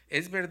mujer,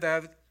 ¿es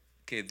verdad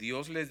que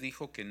Dios les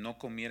dijo que no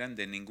comieran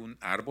de ningún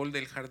árbol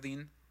del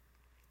jardín?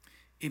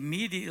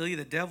 Immediately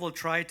the devil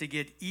tried to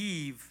get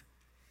Eve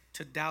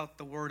to doubt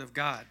the word of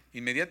God.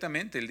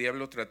 Inmediatamente el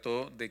diablo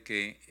trató de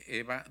que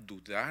Eva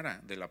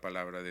dudara de la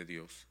palabra de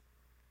Dios.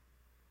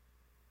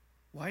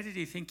 Why did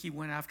he think he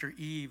went after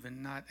Eve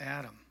and not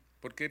Adam?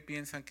 ¿Por qué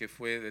piensan que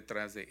fue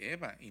detrás de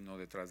Eva y no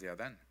detrás de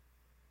Adán?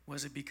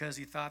 Was it because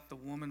he thought the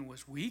woman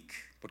was weak?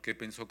 ¿Por qué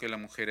pensó que la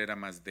mujer era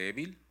más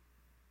débil?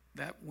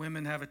 That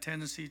women have a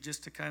tendency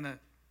just to kind of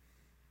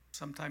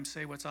sometimes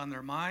say what's on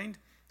their mind?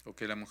 ¿O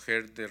que la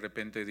mujer de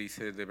repente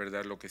dice de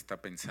verdad lo que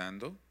está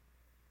pensando?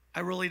 I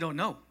really don't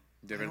know.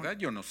 De verdad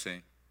yo no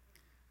sé.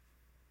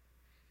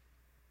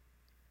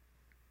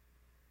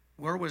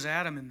 Where was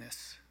Adam in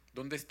this?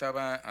 ¿Dónde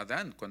estaba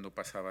Adán cuando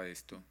pasaba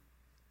esto?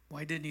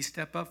 Why didn't he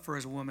step up for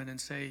his woman and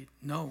say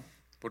no?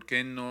 ¿Por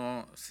qué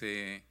no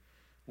se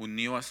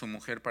unió a su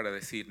mujer para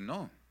decir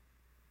no?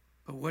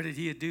 But what did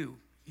he do?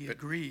 He Pe-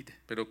 agreed.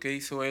 ¿Pero qué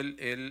hizo él?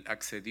 Él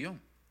accedió.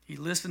 He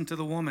listened to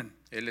the woman,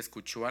 Él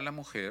escuchó a la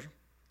mujer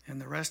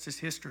and the rest is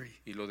history.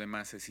 y lo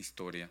demás es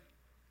historia.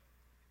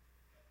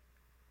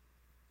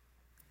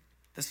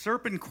 The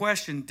serpent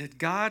questioned, did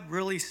God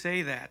really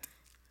say that?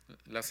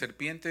 La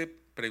serpiente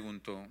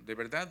preguntó, ¿de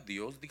verdad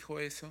Dios dijo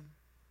eso?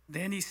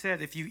 Then he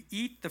said, if you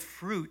eat the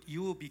fruit,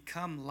 you will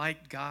become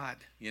like God.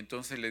 Y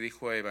entonces le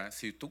dijo a Eva,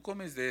 si tú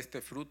comes de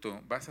este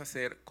fruto, vas a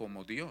ser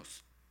como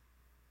Dios.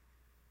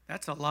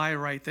 That's a lie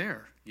right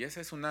there. Y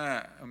esa es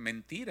una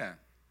mentira,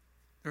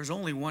 There's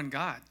only one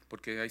God,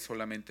 porque hay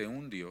solamente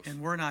un Dios and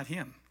we're not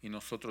him. y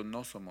nosotros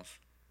no somos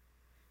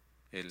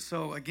Él.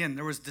 So again,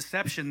 there was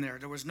deception there.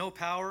 There was no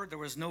power, there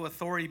was no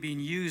authority being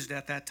used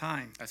at that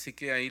time. Así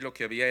que ahí lo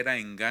que había era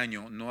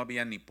engaño, no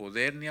había ni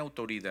poder ni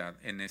autoridad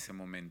en ese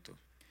momento.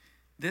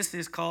 This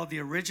is called the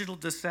original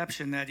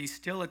deception that he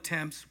still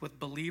attempts with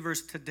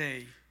believers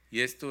today. Y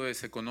esto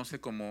se conoce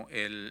como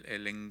el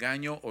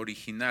engaño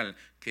original,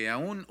 que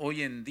aún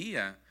hoy en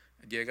día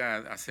llega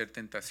a ser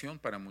tentación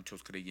para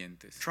muchos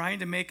creyentes. Trying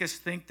to make us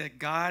think that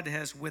God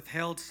has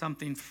withheld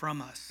something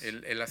from us.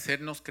 El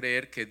hacernos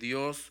creer que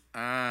Dios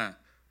ha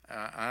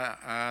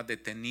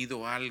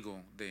detenido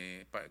algo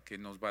que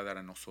nos va a dar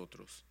a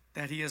nosotros,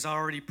 That he has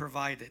already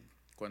provided.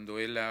 cuando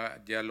Él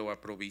ya lo ha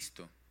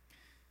provisto.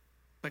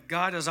 But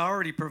God has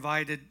already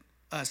provided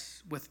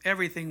us with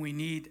everything we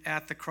need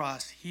at the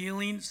cross: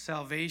 healing,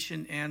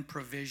 salvation, and Y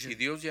provision.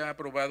 Dios ya ha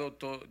probado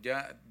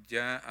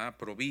ya ha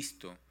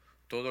provisto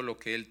todo lo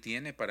que Él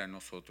tiene para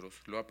nosotros.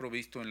 Lo ha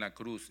provisto en la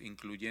cruz,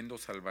 incluyendo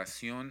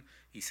salvación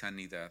y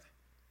sanidad.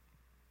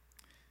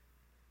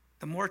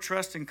 The more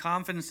trust and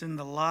confidence in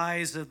the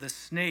lies of the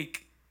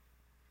snake,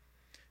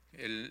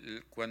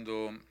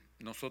 Cuando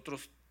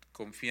nosotros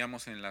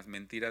confiamos en las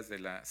mentiras de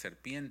la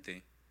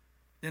serpiente,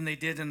 than they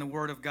did in the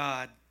Word of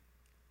God.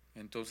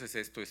 entonces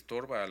esto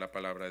estorba a la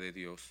palabra de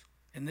Dios.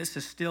 And this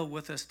is still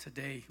with us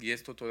today. Y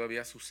esto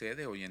todavía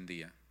sucede hoy en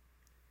día.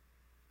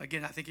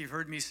 Again, I think you've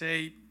heard me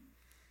say,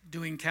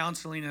 doing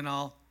counseling and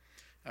all,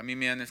 A mí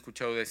me han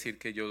escuchado decir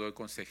que yo doy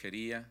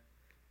consejería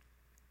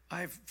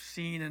I've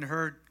seen and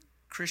heard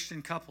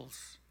Christian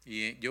couples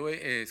y yo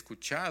he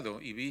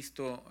escuchado y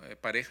visto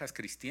parejas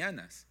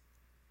cristianas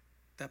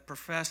that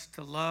profess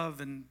to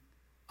love and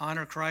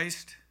honor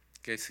Christ,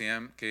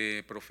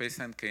 que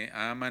profesan que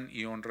aman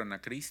y honran a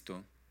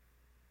Cristo,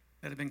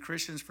 that have been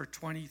Christians for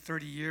 20,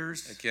 30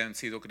 years, que han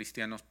sido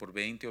cristianos por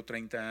 20 o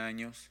 30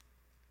 años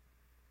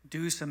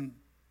do some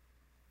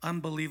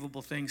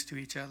unbelievable things to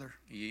each other.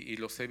 y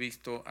los he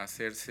visto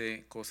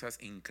hacerse cosas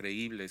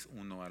increíbles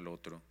uno al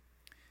otro.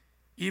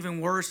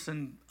 Even worse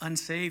than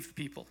unsaved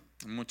people.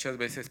 Muchas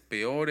veces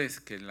peores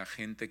que la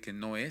gente que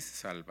no es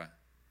salva.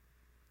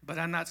 But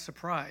I'm not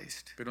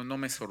surprised, Pero no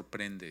me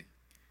sorprende,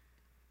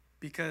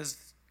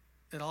 because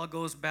it all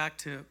goes back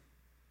to,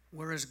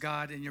 where is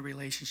God in your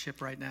relationship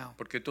right now?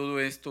 porque todo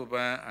esto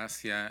va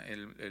hacia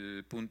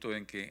el punto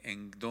en que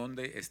en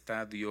dónde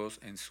está Dios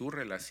en su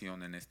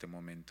relación en este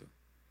momento.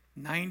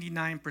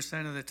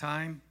 99% of the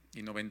time,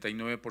 Y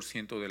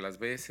 99% de las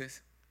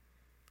veces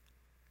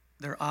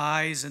their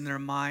eyes and their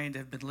mind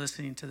have been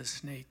listening to the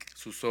snake,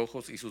 sus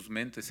ojos y sus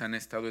mentes han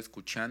estado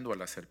escuchando a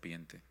la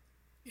serpiente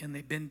and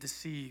they've been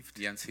deceived.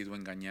 y han sido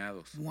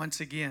engañados.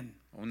 Once again,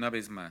 Una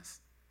vez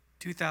más,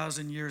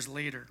 2,000 years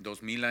later,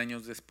 2000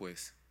 años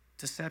después,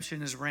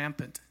 deception is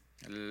rampant.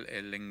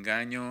 el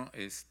engaño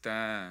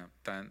está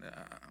tan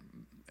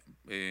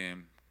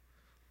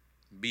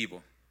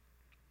vivo.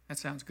 That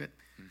sounds good.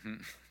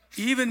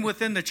 Even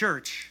within the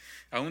church,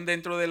 Aún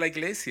dentro de la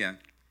iglesia,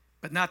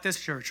 but not this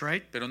church,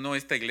 right? pero no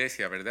esta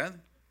iglesia, ¿verdad?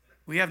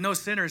 We have no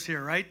sinners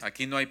here, right?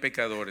 Aquí no hay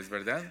pecadores,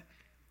 ¿verdad?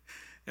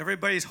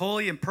 Everybody's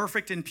holy and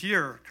perfect and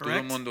pure, Todo el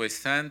correct? mundo es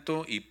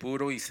santo y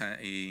puro y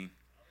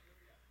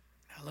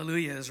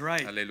Hallelujah is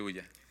right.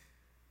 aleluya.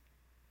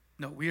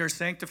 No, we are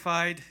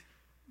sanctified,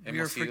 we are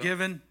Hemos sido-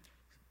 forgiven.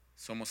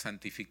 Somos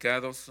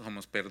santificados,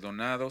 somos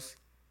perdonados.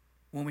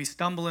 When we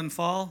stumble and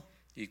fall,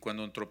 Y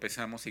cuando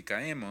tropezamos y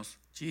caemos,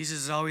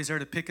 Jesus is always there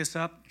to pick us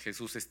up,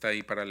 Jesús está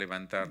ahí para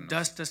levantarnos,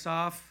 dust us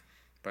off,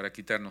 para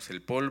quitarnos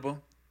el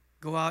polvo,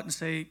 go out and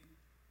say,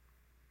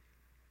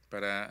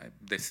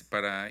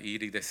 para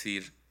ir y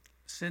decir,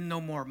 sin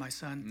no more, my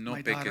son, no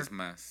my daughter. peques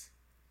más.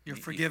 You're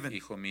forgiven.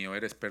 Hijo mío,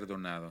 eres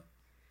perdonado.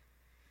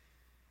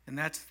 And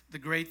that's the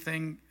great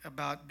thing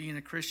about being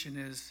a Christian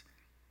is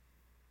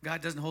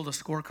God doesn't hold a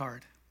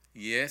scorecard.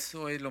 Y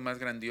eso es lo más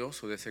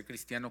grandioso de ser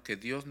cristiano, que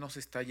Dios no nos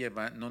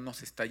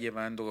está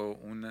llevando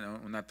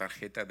una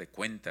tarjeta de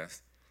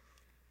cuentas.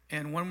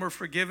 And when we're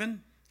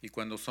forgiven, Y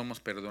cuando somos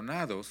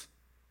perdonados,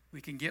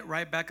 we can get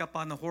right back up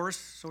on the horse,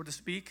 so to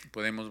speak,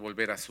 podemos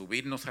volver a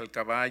subirnos al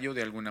caballo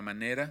de alguna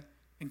manera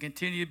and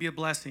continue to be a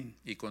blessing.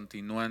 y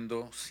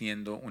continuando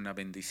siendo una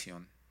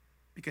bendición.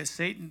 Because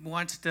Satan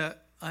wants to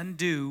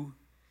undo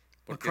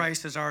what Porque-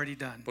 Christ has already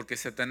done. Porque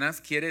Satanás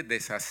quiere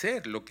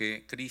deshacer lo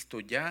que Cristo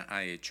ya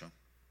ha hecho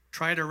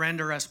Try to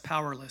render us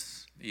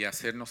powerless, y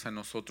hacernos a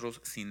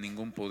nosotros sin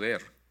ningún poder,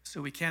 so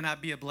we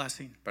cannot be a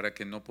blessing. para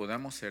que no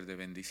podamos ser de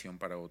bendición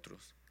para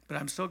otros. But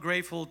I'm so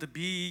grateful to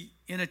be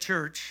in a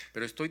church,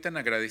 Pero estoy tan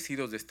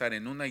agradecido de estar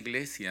en una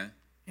iglesia,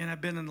 and I've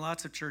been in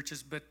lots of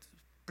churches, but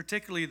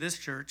particularly this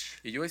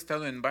church, y yo he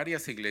estado en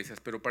varias iglesias,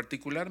 pero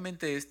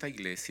particularmente esta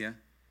iglesia,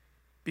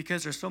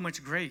 because there's so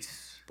much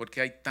grace.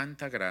 porque hay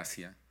tanta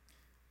gracia.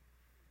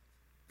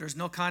 There's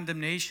no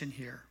condemnation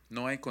here.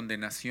 No hay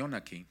condenación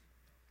aquí.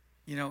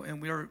 You know,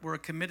 and we're a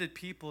committed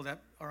people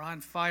that are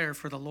on fire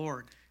for the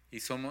Lord. Y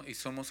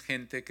somos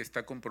gente que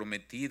está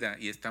comprometida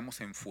y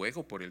estamos en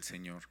fuego por el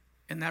Señor.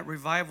 And that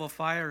revival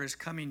fire is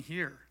coming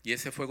here. Y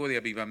ese fuego de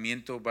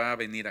avivamiento va a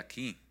venir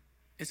aquí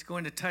It's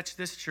going to touch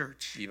this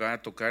church. y va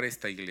a tocar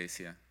esta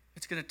iglesia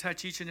It's going to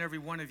touch each and every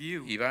one of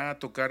you. y va a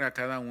tocar a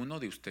cada uno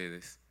de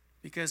ustedes.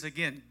 Because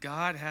again,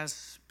 God has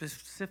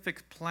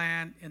specific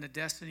plan and a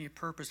destiny, a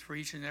purpose for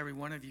each and every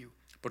one of you.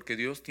 Porque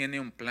Dios tiene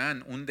un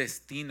plan, un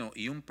destino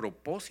y un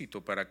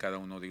propósito para cada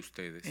uno de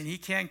ustedes. And he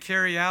can't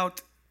carry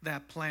out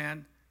that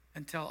plan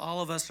until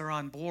all of us are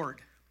on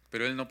board.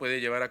 Pero Él no puede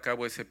llevar a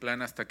cabo ese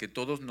plan hasta que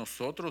todos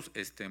nosotros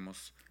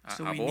estemos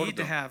So a we need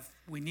to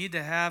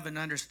bordo. have and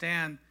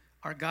understand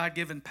our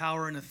God-given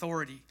power and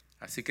authority.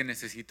 Así que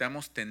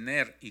necesitamos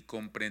tener y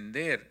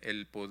comprender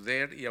el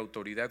poder y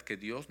autoridad que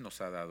Dios nos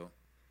ha dado.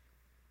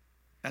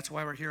 That's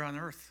why we're here on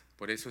earth,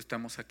 Por eso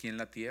estamos aquí en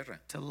la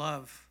tierra, to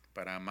love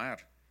para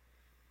amar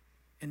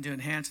and to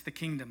enhance the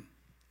kingdom.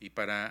 y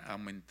para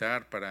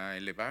aumentar, para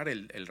elevar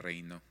el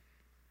reino.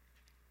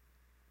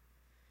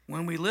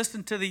 When we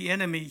listen to the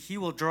enemy, he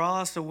will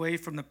draw us away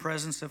from the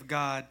presence of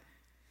God,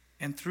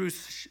 and through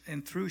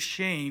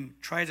shame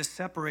try to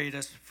separate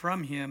us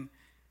from him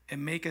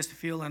and make us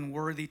feel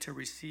unworthy to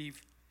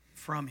receive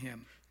from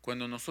him.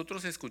 Cuando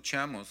nosotros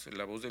escuchamos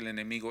la voz del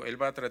enemigo, Él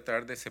va a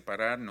tratar de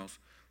separarnos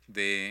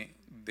de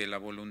la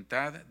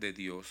voluntad de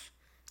Dios.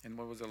 And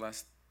what was the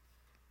last?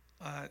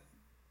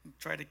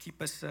 Try to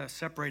keep us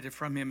separated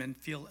from him and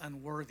feel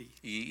unworthy.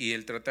 Y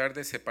el tratar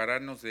de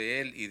separarnos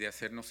de Él y de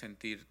hacernos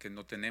sentir que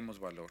no tenemos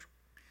valor.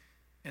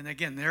 And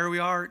again, there we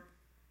are,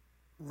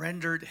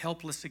 rendered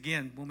helpless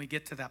again when we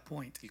get to that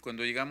point. Y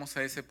cuando llegamos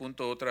a ese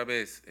punto otra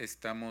vez,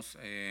 estamos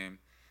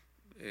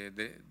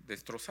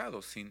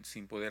destrozados,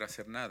 sin poder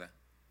hacer nada,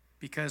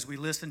 Because we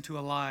listen to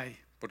a lie.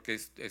 porque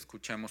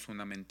escuchamos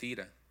una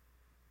mentira.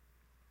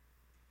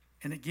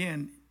 And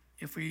again,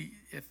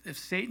 if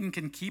Satan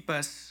can keep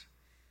us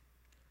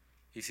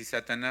Y si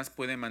Satanás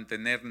puede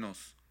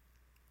mantenernos,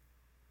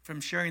 from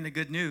sharing the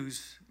good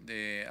news,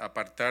 de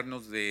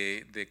apartarnos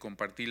de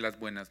compartir las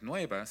buenas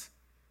nuevas,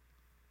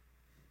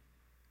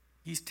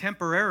 he's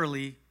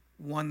temporarily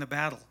won the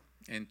battle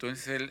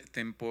entonces Él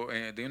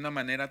de una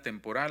manera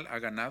temporal ha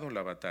ganado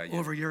la batalla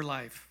over your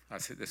life.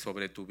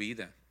 sobre tu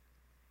vida.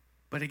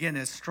 But again,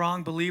 as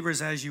strong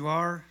believers as you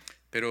are,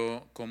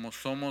 Pero como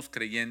somos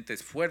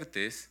creyentes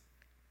fuertes,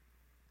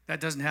 that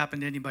doesn't happen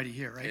to anybody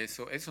here, right?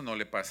 eso no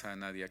le pasa a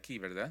nadie aquí,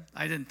 ¿verdad?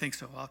 I didn't think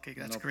so. Okay,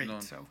 that's great.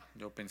 So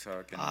Yo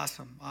pensaba que no.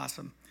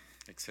 awesome.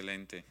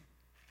 Excelente.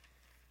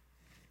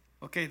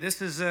 Okay,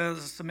 this is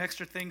some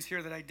extra things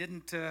here that I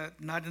didn't,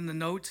 not in the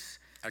notes.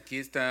 Aquí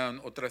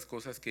están otras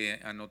cosas que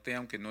anoté,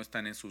 aunque no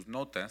están en sus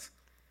notas.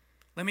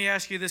 Let me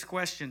ask you this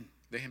question.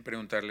 Dejen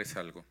preguntarles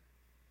algo.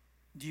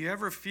 Do you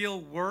ever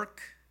feel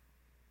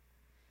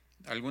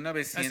 ¿Alguna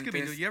vez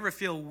do you ever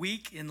feel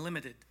weak and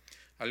limited?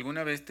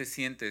 ¿Alguna vez te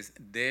sientes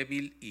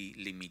débil y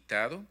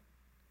limitado?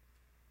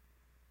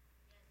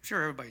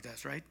 Sure, everybody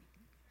does, right?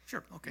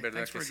 Sure, okay,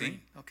 ¿Verdad thanks for que sí?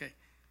 agreeing. Okay.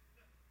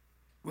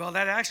 Well,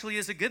 that actually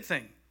is a good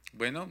thing.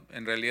 Bueno,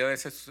 en realidad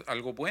eso es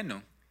algo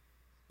bueno,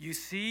 You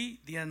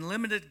see, the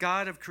unlimited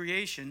God of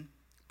creation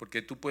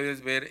porque tú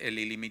puedes ver al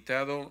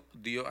ilimitado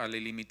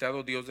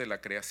Dios de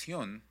la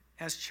creación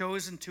has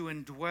chosen to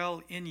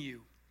indwell in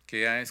you.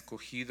 que ha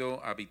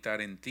escogido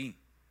habitar en ti.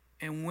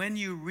 And when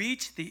you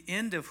reach the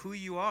end of who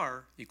you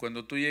are, Y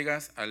cuando tú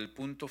llegas al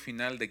punto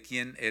final de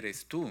quién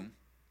eres tú,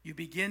 you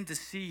begin to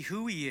see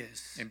who he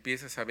is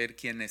empiezas a ver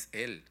quién es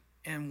Él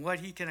and what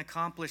he can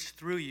accomplish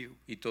through you.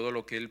 y todo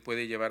lo que Él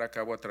puede llevar a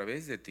cabo a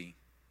través de ti.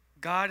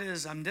 God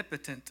is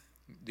omnipotent.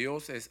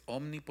 Dios es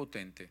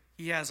omnipotente,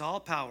 He has all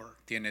power.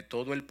 tiene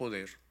todo el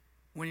poder.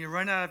 When you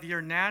run out of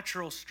your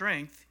natural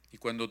strength, Y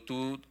cuando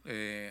tú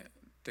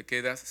te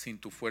quedas sin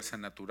tu fuerza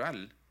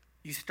natural,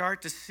 you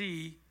start to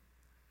see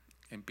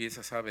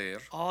empiezas a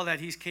ver all that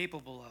He's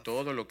capable of.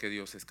 todo lo que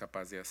Dios es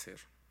capaz de hacer.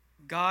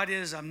 God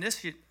is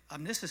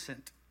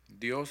omniscient.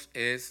 Dios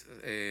es,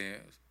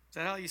 Is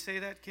that how you say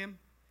that, Kim?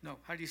 No,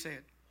 how do you say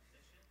it?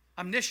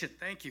 Omniscient,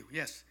 thank you,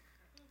 yes.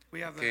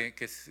 We have que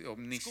es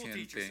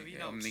teacher, so he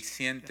knows.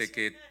 omnisciente, Yes.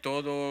 que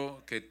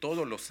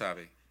todo lo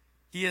sabe.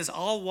 He is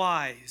all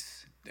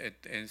wise.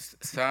 Es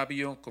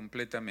sabio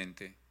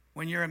completamente.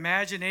 When your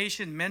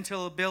imagination,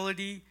 mental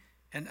ability,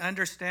 and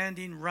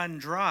understanding run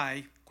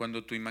dry,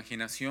 Cuando tu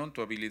imaginación,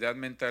 tu habilidad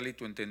mental y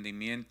tu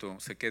entendimiento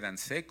se quedan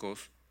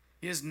secos,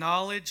 His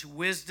knowledge,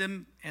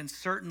 wisdom, and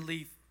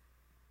certainly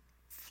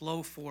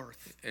flow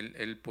forth.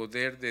 el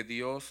poder de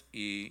Dios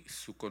y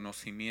su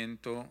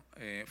conocimiento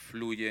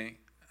fluye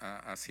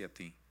hacia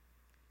ti.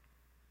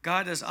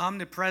 God is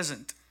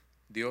omnipresent.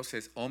 Dios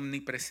es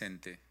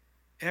omnipresente.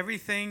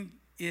 Everything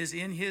is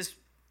in His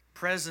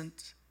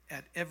presence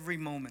at every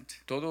moment.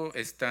 Todo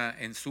está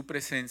en su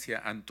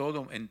presencia en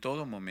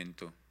todo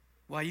momento.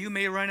 While you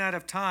may run out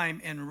of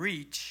time and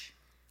reach,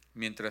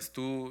 Mientras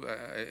tú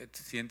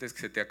sientes que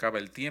se te acaba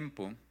el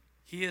tiempo,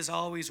 He is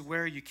always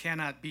where you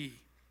cannot be.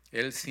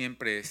 Él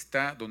siempre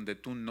está donde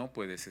tú no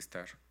puedes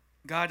estar.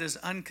 God is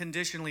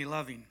unconditionally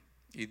loving.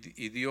 Y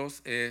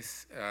Dios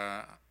es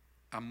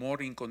amor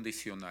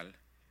incondicional.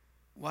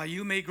 While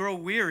you may grow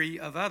weary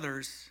of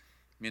others,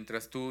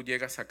 Mientras tú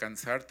llegas a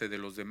cansarte de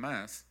los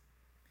demás,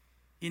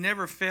 He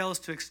never fails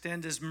to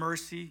extend His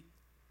mercy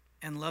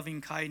and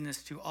loving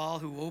kindness to all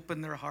who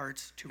open their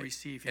hearts to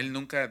receive Él Him.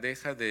 nunca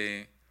deja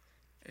de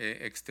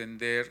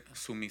extender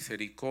su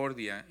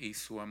misericordia y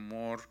su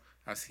amor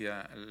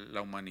hacia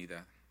la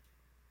humanidad.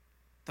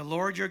 The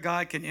Lord your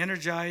God can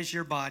energize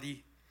your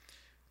body,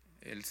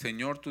 El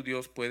Señor tu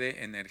Dios puede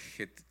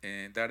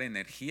dar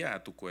energía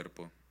a tu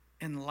cuerpo,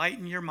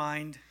 enlighten your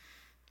mind,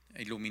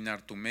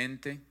 iluminar tu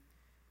mente,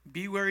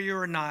 be where you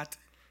are not,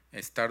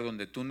 estar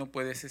donde tú no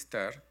puedes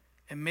estar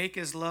and make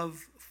His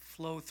love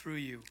flow through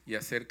you. y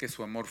hacer que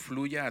su amor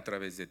fluya a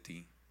través de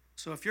ti.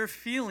 So if you're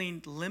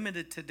feeling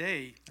limited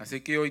today,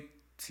 Así que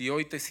si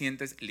hoy te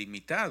sientes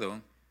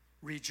limitado,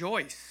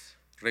 rejoice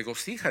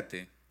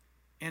regocíjate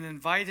and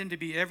invite Him to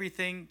be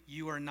everything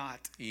you are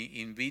not. y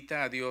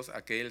invita a Dios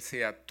a que Él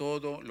sea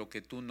todo lo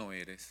que tú no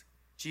eres.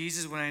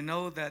 Jesus, when I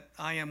know that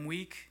I am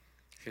weak,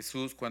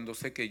 Jesús, cuando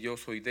sé que yo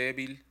soy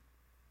débil,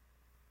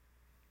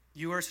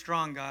 you are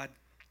strong, God.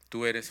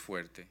 tú eres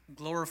fuerte.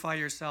 Glorify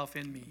yourself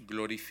in me.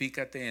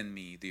 Glorifícate en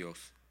mí,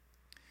 Dios.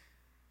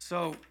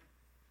 So,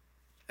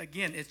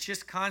 again, it's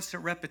just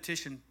constant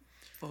repetition,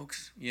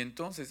 folks, Y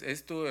entonces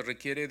esto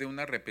requiere de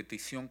una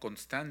repetición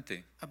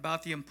constante.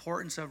 about the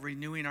importance of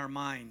renewing our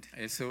mind.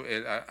 Eso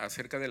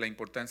acerca de la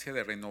importancia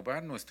de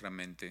renovar nuestra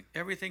mente,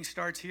 Everything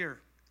starts here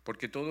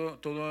porque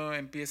todo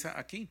empieza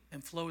aquí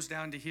and flows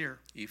down to here.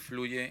 y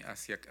fluye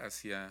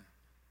hacia.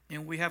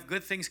 And we have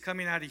good things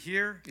coming out of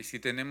here. Y si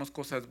tenemos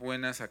cosas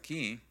buenas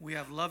aquí, We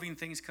have loving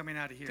things coming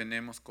out of here.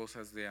 tenemos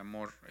cosas de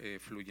amor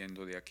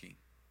fluyendo de aquí.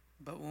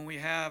 But when we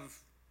have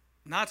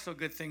not so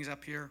good things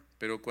up here,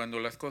 Pero cuando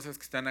las cosas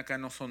que están acá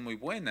no son muy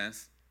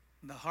buenas,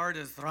 the heart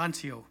is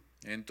rancio,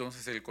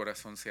 entonces el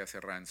corazón se hace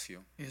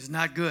rancio. is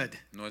not good.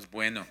 No es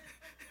bueno.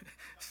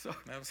 So,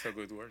 That's a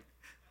good word.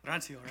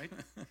 rancio, right?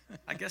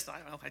 I guess I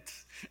don't know.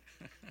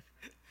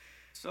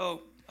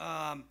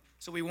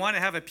 So we want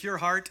to have a pure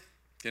heart,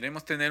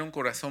 Queremos tener un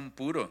corazón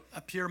puro,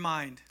 a pure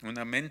mind.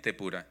 una mente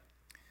pura.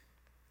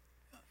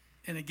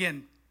 And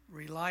again,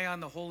 rely on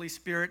the Holy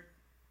Spirit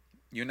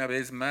Y una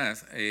vez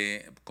más,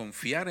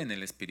 confiar en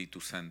el Espíritu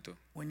Santo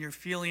when you're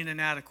feeling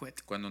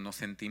inadequate, cuando nos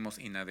sentimos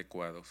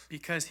inadecuados.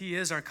 because He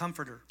is our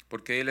comforter.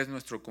 Porque Él es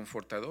nuestro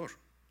confortador.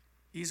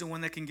 He's the one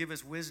that can give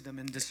us wisdom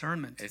and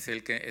discernment. Es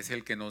el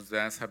que nos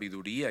da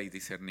sabiduría y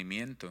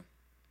discernimiento.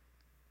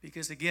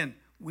 Because again,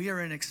 we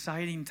are in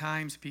exciting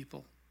times,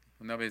 people.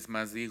 Una vez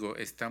más digo,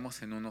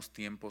 estamos en unos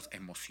tiempos I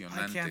can't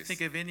emocionantes.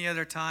 think of any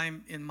other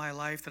time in my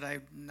life that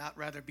I'd not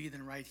rather be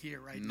than right here,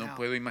 right No now.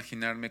 puedo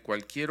imaginarme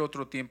cualquier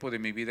otro tiempo de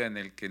mi vida en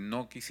el que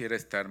no quisiera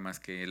estar más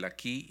que el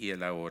aquí y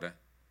el ahora.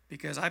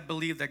 Because I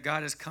believe that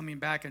God is coming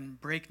back in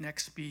breakneck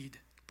speed.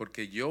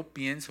 Porque yo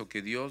pienso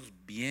que Dios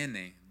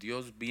viene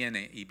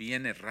y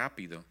viene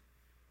rápido.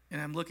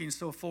 And I'm looking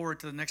so forward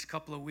to the next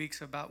couple of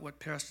weeks about what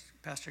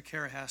Pastor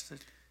Kara has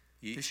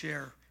to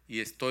share. Y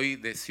estoy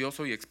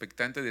deseoso y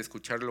expectante de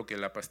escuchar lo que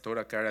la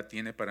pastora Cara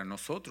tiene para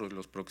nosotros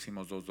los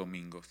próximos 2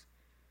 domingos.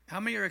 How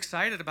many are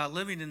excited about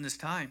living in this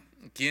time?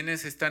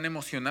 ¿Quiénes están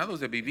emocionados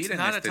de vivir It's en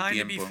not a este time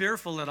to be tiempo?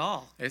 fearful at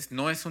all.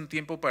 No es un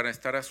tiempo para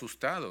estar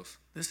asustados.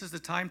 This is the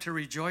time to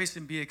rejoice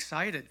and be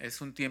excited.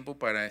 Es un tiempo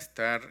para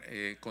estar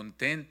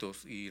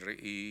contentos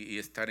y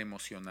estar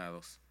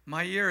emocionados.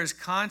 My ear is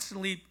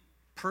constantly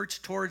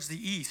perched towards the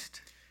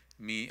east.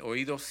 Mi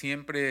oído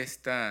siempre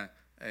está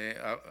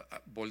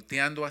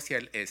volteando hacia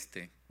el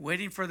este.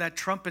 waiting for that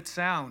trumpet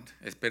sound,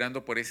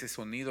 esperando por ese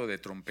sonido de him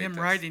trompetas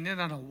riding in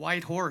on a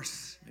white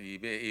horse y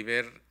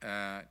ver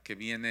que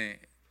viene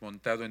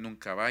montado en un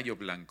caballo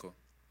blanco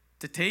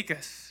to take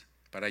us.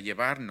 para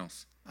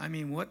llevarnos. I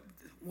mean, what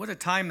a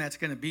time that's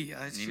going to be.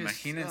 It's just, oh my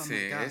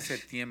Imagínense ese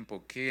gosh.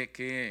 tiempo,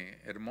 qué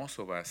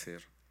hermoso va a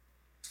ser.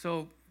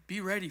 So be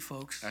ready,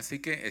 folks, Así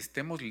que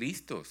estemos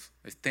listos,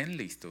 estén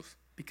listos,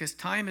 because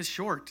time is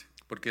short.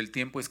 porque el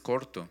tiempo es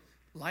corto.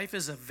 Life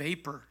is a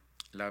vapor.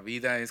 La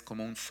vida es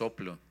como un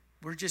soplo.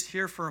 We're just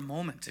here for a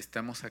moment.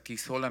 Estamos aquí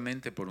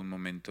solamente por un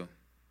momento.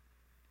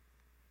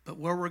 But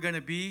where we're going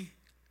to be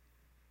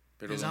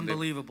Pero is donde,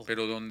 unbelievable.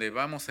 pero donde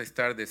vamos a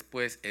estar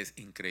después es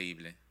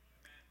increíble.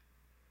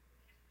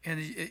 And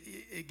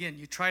again,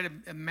 you try to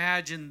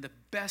imagine the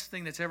best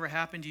thing that's ever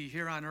happened to you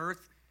here on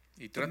earth.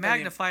 Y To trata, de,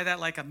 magnify that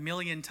like a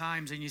million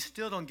times, and you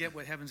still don't get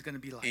what heaven's going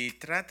to be like. y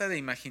trata de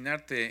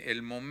imaginarte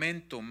el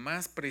momento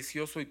más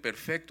precioso y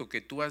perfecto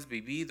que tú has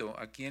vivido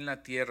aquí en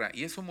la tierra,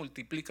 y eso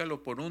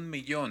multiplícalo por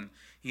 1,000,000,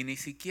 y ni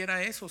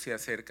siquiera eso se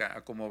acerca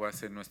a cómo va a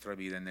ser nuestra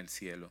vida en el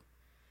cielo.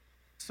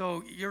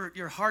 So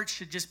your heart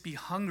should just be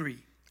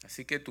hungry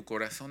Así que tu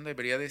corazón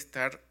debería de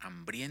estar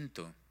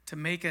hambriento to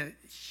make a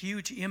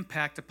huge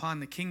impact upon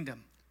the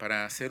kingdom.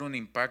 para hacer un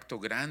impacto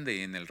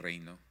grande en el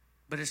reino.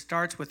 But it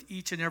starts with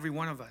each and every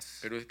one of us.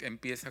 Pero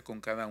empieza con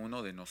cada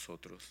uno de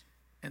nosotros.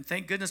 And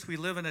thank goodness we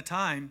live in a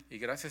time Y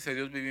gracias a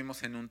Dios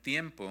vivimos en un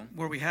tiempo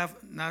where we have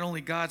not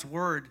only God's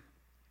word,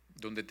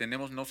 donde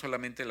tenemos no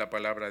solamente la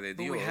palabra de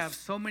but we have Dios,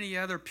 so many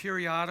other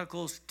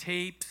periodicals,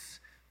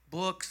 tapes,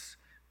 books,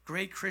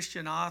 great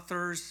Christian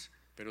authors,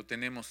 pero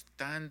tenemos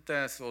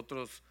tantos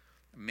otros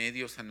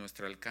medios a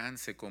nuestro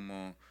alcance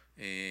como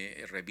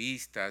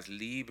revistas,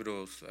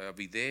 libros,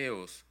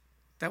 videos,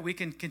 that we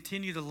can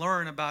continue to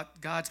learn about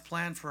God's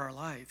plan for our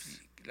lives.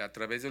 a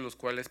través de los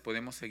cuales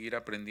podemos seguir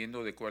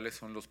aprendiendo de cuáles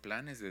son los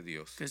planes de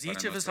Dios Because para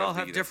each of us nuestras all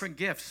have vidas. different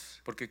gifts.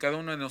 Porque cada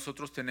uno de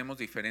nosotros tenemos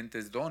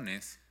diferentes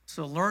dones.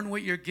 So learn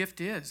what your gift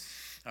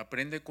is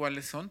Aprende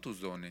cuáles son tus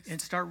dones.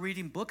 and start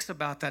reading books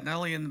about that, not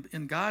only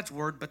in God's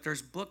word, but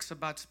there's books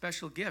about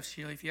special gifts.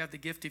 You know, if you have the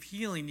gift of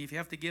healing, if you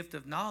have the gift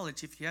of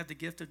knowledge, if you have the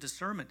gift of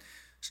discernment,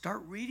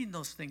 start reading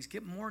those things.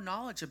 Get more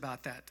knowledge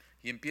about that.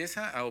 Y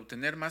empieza a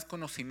obtener más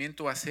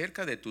conocimiento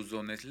acerca de tus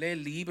dones. Lee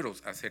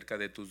libros acerca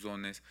de tus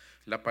dones.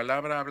 La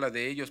palabra habla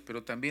de ellos,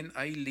 pero también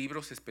hay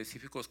libros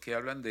específicos que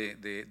hablan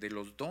de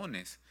los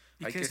dones.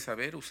 Hay que Because-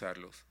 saber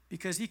usarlos.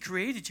 Because He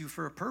created you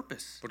for a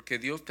purpose. Porque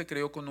Dios te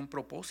creó con un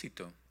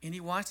propósito. And He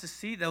wants to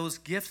see those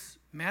gifts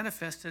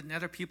manifested in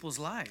other people's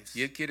lives.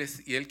 Y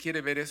Él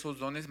quiere ver esos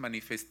dones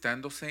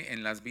manifestándose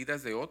en las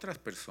vidas de otras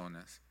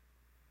personas.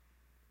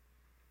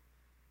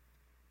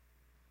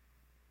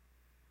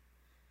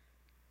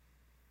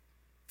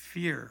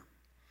 Fear.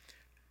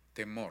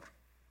 Temor.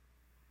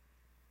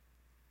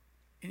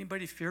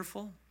 Anybody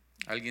fearful?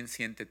 ¿Alguien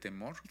siente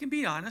temor? You can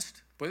be honest.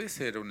 Puede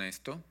ser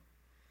honesto.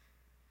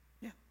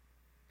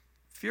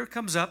 Fear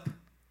comes up,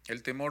 El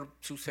temor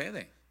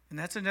sucede. and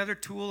that's another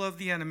tool of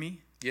the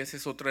enemy Y esa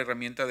es otra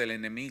herramienta del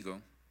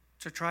enemigo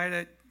to try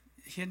to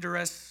hinder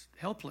us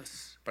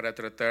helpless. para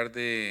tratar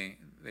de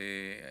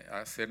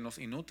hacernos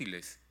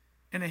inútiles.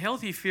 And a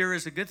healthy fear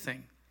is a good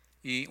thing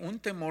Y un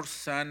temor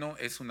sano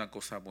es una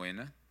cosa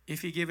buena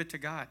if you give it to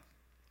God,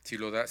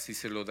 si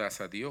se lo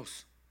das a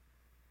Dios.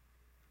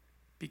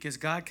 because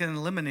God can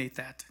eliminate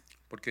that.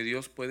 Porque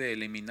Dios puede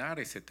eliminar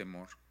ese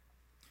temor.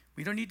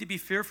 We don't need to be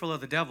fearful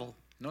of the devil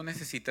No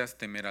necesitas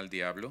temer al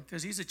diablo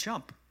because he's a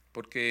chump.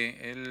 porque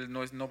él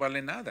no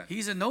vale nada.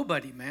 He's a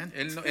nobody, man.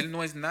 Él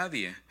no es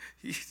nadie.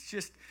 He's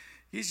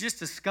just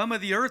the scum of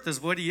the earth is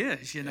what he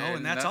is, you know,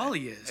 and that's all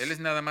he is. Él es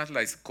nada más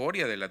la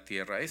escoria de la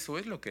tierra. Eso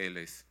es lo que él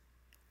es.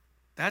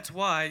 That's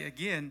why,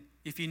 again,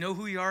 if you know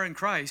who you are in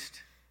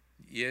Christ,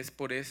 Y es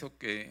por eso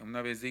que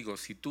una vez digo,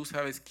 si tú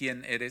sabes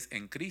quién eres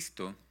en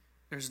Cristo,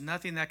 there's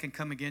nothing that can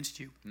come against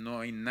you. no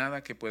hay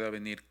nada que pueda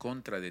venir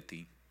contra de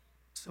ti.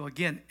 So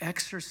again,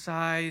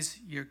 exercise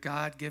your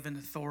God-given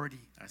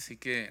authority. Así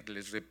que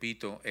les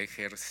repito,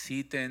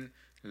 ejerciten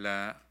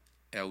la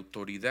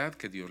autoridad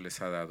que Dios les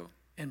ha dado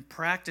And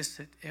practice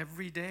it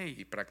every y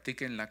day.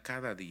 practíquenla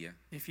cada día.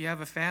 If you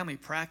have a family,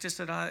 practice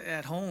it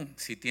at home.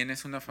 Si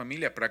tienes una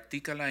familia,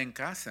 practícala en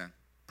casa,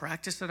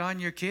 Practice it on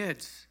your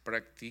kids.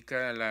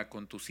 practícala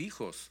con tus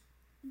hijos,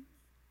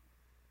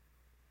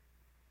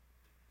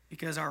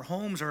 Because our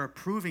homes are a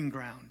proving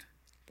ground.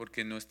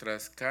 porque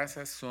nuestras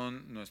casas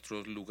son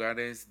nuestros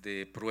lugares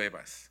de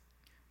pruebas.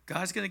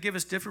 God's going to give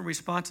us different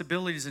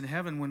responsibilities in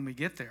heaven when we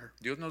get there.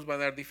 Dios nos va a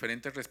dar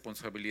diferentes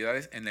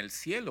responsabilidades en el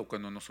cielo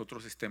cuando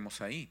nosotros estemos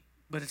ahí,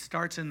 But it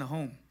starts in the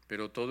home.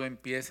 pero todo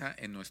empieza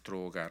en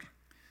nuestro hogar.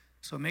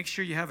 So make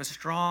sure you have a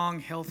strong,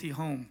 healthy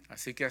home.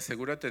 Así que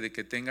asegúrate de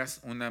que tengas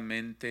una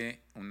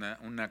mente,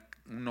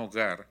 un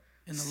hogar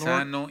And the Lord-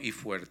 sano y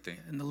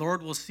fuerte. And the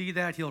Lord will see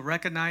that. He'll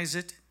recognize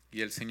it.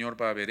 Y el Señor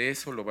va a ver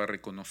eso, lo va a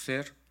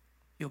reconocer,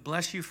 He'll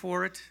bless you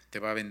for it. te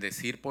va a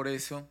bendecir por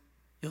eso,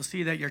 He'll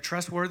see that you're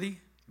trustworthy.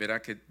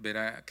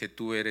 verá que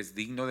tú eres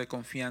digno de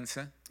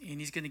confianza and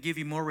he's going to give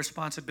you more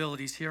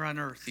responsibilities here on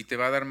earth. y te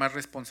va a dar más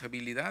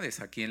responsabilidades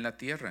aquí en la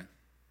tierra,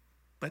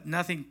 But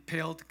nothing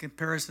paled in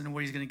comparison to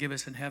what he's going to give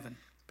us in heaven.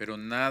 pero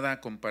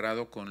nada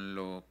comparado con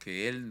lo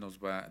que Él nos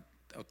va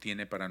o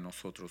tiene para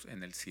nosotros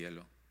en el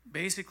cielo.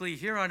 Basically,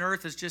 here on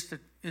earth is just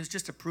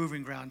a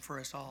proving ground for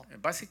us all.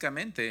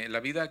 Básicamente, la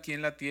vida aquí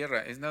en la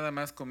tierra es nada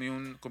más como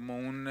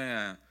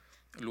un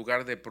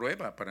lugar de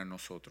prueba para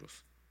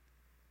nosotros.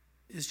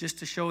 It's just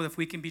to show if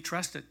we can be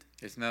trusted.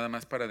 Es nada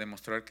más para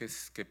demostrar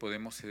que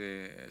podemos,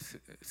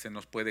 se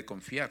nos puede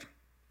confiar.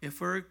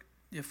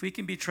 If we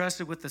can be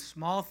trusted with the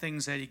small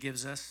things that he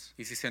gives us,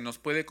 Y si se nos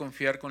puede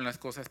confiar con las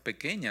cosas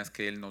pequeñas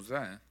que Él nos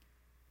da,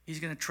 he's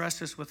going to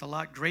trust us with a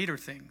lot greater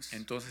things.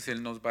 entonces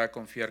Él nos va a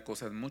confiar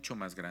cosas mucho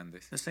más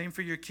grandes. The same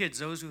for your kids,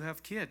 those who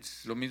have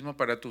kids. Lo mismo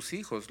para tus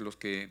hijos, los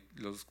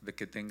de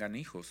que tengan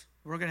hijos.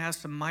 We're going to have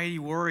some mighty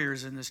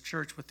warriors in this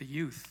church with the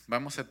youth.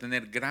 Vamos a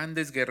tener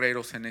grandes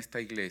guerreros en esta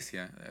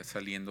iglesia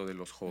saliendo de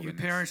los You jóvenes.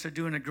 parents are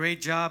doing a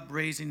great job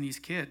raising these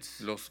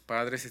kids. Los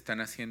padres están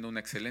haciendo un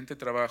excelente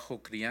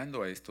trabajo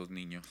criando a estos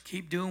niños.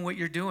 Keep doing what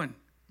you're doing.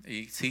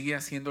 Y sigue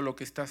haciendo lo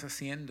que estás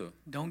haciendo.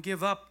 Don't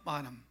give up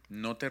on them.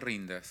 No te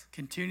rindas.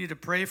 Continue to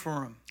pray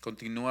for them.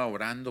 Continúa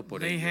orando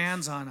por Lay ellos.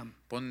 hands on them.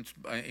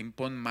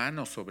 Impon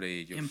manos sobre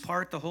ellos.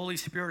 Impart the Holy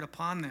Spirit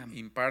upon them.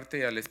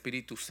 Imparte al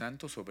Espíritu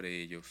Santo sobre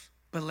ellos.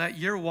 But let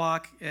your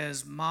walk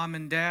as mom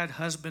and dad,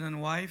 husband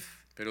and wife,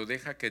 Pero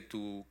deja que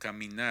tu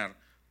caminar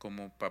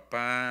como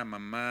papá,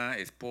 mamá,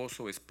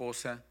 esposo,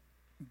 esposa,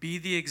 be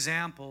the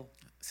example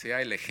sea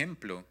el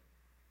ejemplo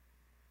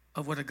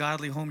of what a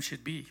godly home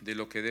should be. de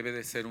lo que debe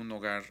de ser un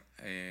hogar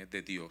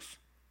de Dios.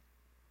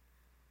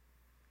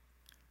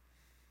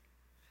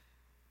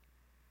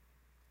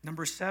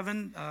 Number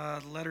 7,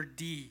 letter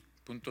D.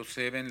 Punto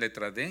 7,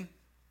 letra D.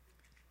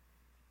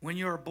 When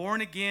you are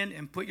born again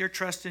and put your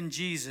trust in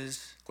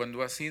Jesus,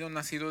 Cuando has sido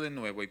nacido de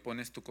nuevo y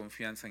pones tu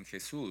confianza en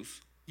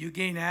Jesús, you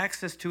gain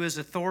access to his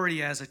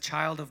authority as a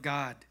child of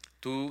God.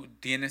 tú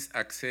tienes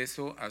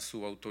acceso a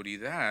su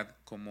autoridad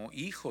como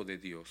hijo de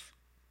Dios.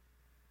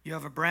 You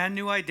have a brand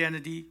new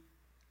identity,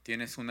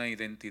 Tienes una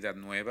identidad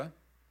nueva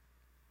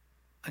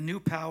a new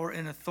power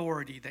and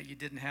authority that you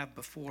didn't have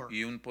before.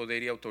 y un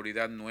poder y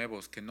autoridad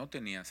nuevos que no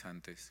tenías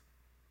antes.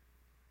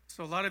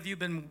 So a lot of you have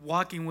been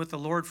walking with the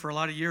Lord for a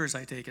lot of years,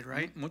 I take it,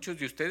 right? Muchos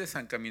de ustedes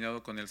han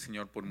caminado con el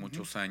Señor por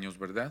muchos años,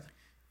 ¿verdad?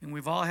 And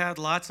we've all had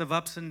lots of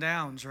ups and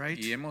downs, right?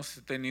 Y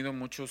hemos tenido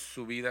muchas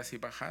subidas y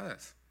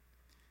bajadas.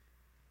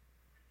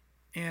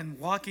 And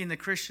walking the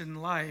Christian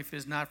life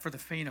is not for the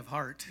faint of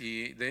heart.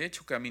 Y de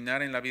hecho,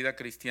 caminar en la vida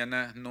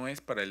cristiana no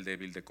es para el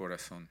débil de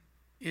corazón.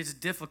 It's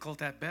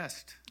difficult at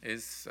best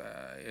Es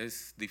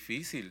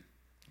difícil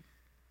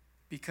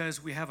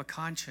because we have a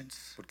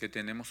conscience porque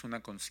tenemos una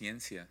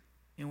conciencia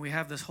and we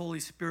have this Holy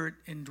Spirit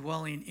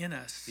indwelling in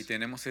us. y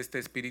tenemos este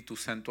Espíritu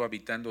Santo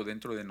habitando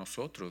dentro de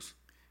nosotros.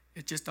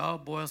 It just all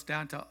boils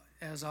down to,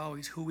 as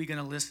always, who we going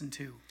to listen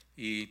to.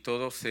 Y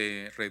todo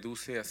se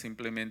reduce a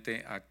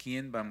simplemente a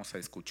quién vamos a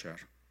escuchar.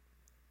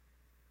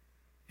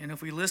 And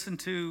if we listen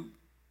to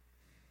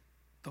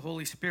the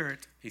Holy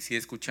Spirit, Y si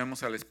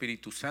escuchamos al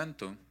Espíritu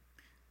Santo,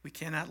 we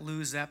cannot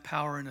lose that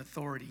power and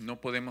authority. no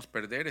podemos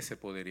perder ese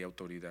poder y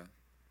autoridad.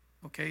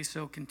 Okay,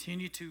 so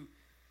continue to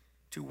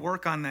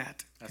work on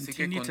that. Así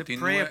que Continue to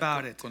pray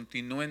about it.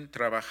 continúen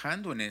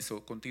trabajando en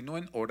eso,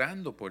 continúen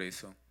orando por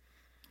eso.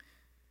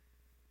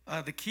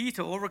 The key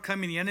to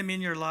overcoming the enemy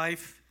in your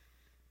life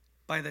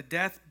by the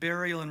death,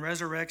 burial, and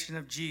resurrection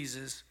of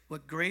Jesus,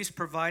 what grace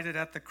provided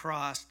at the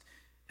cross,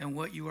 and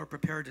what you are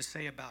prepared to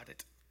say about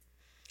it.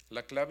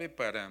 La clave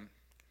para...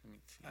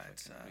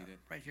 It's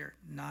right here,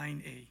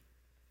 9a.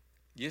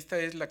 Y esta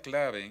es la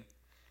clave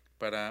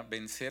para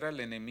vencer al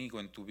enemigo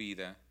en tu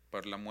vida,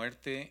 por la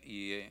muerte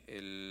y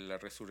la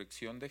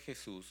resurrección de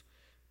Jesús,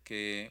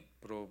 que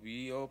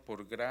provió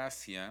por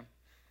gracia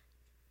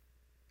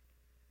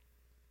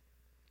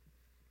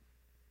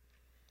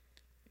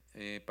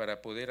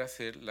para poder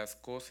hacer las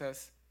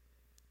cosas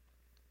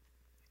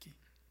Aquí.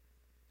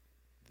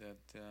 that,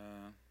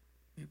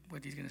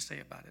 What he's going to say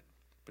about it.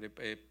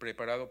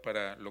 preparado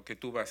para lo que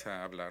tú vas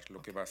a hablar,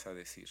 lo que vas a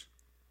decir.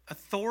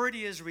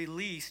 Authority is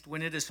released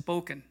when it is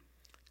spoken.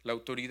 La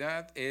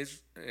autoridad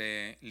es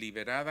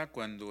liberada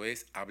cuando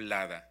es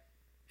hablada.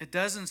 It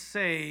doesn't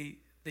say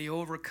they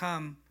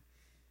overcome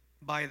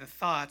by the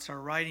thoughts or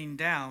writing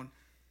down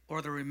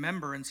or the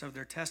remembrance of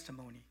their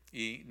testimony.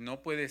 Y no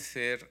puede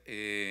ser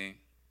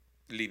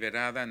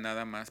liberada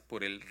nada más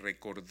por el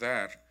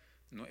recordar,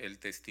 ¿no?, el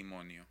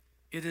testimonio,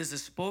 It is the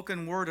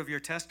spoken word of your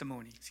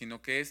testimony.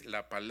 sino que es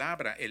la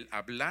palabra, el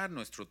hablar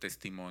nuestro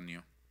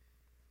testimonio.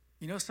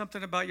 You know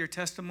something about your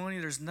testimony?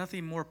 There's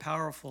nothing more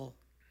powerful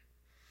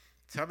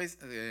 ¿Sabes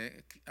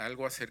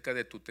algo acerca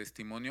de tu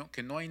testimonio?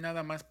 Que no hay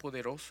nada más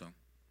poderoso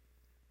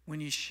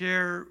when you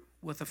share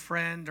with a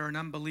friend or an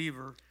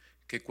unbeliever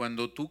que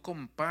cuando tú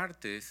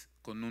compartes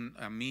con un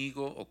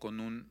amigo o con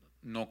un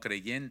no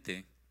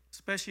creyente,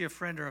 especially a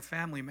friend or a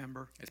family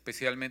member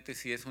especialmente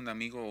si es un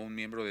amigo o un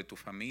miembro de tu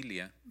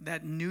familia,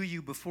 that knew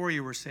you before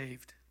you were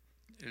saved.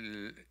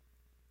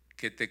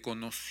 que te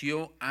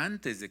conoció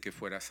antes de que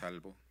fueras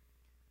salvo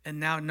and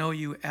now know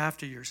you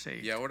after you're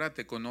saved. y ahora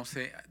te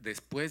conoce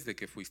después de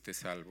que fuiste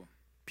salvo.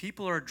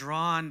 People are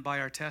drawn by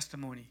our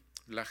testimony.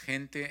 La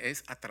gente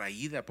es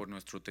atraída por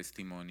nuestro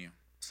testimonio.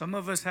 Some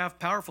of us have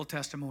powerful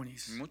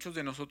testimonies, Muchos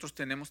de nosotros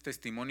tenemos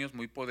testimonios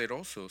muy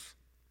poderosos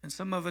and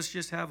some of us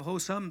just have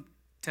wholesome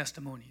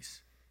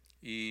testimonies.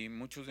 y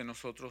muchos de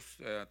nosotros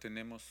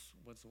tenemos,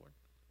 what's the word?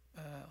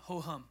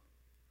 Ho-hum.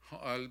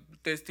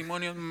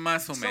 Testimonios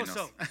más o menos.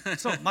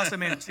 So, más o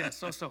menos, yeah,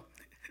 so.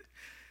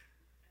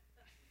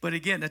 But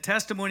again, a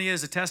testimony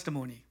is a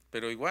testimony.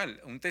 Pero igual,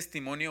 un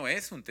testimonio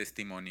es un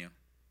testimonio.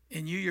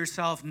 And you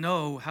yourself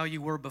know how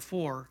you were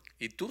before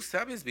Y tú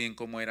sabes bien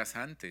cómo eras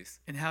antes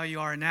and how you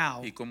are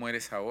now y cómo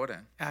eres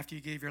ahora, after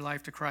you gave your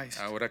life to Christ.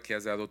 ahora que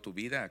has dado tu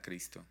vida a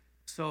Cristo.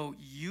 So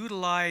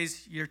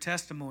utilize your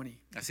testimony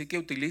Así que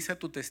utiliza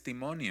tu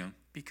testimonio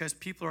because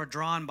people are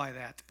drawn by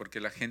that. porque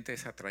la gente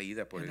es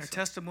atraída por And their eso.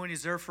 testimony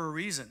is there for a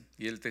reason,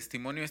 Y el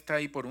testimonio está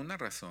ahí por una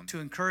razón, to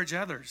encourage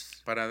others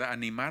para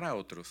animar a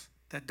otros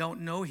that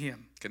don't know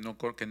him. que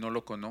no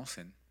lo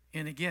conocen.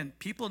 And again,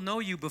 people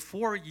know you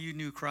before you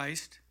knew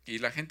Christ. Y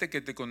la gente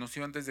que te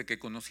conoció antes de que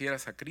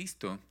conocieras a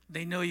Cristo,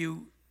 They know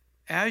you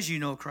as you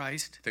know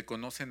Christ, te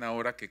conocen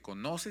ahora que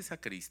conoces a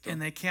Cristo and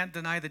they can't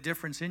deny the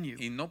difference in you.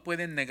 y no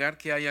pueden negar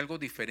que hay algo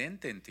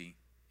diferente en ti.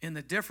 And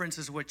the difference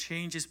is what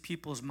changes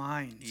people's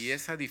minds. Y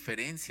esa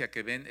diferencia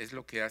que ven es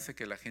lo que hace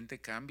que la gente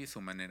cambie su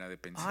manera de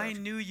pensar. I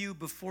knew you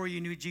before you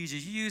knew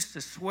Jesus. You used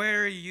to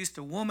swear, you used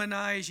to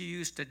womanize, you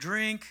used to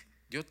drink.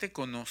 Yo te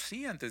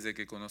conocí antes de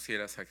que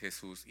conocieras a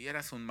Jesús y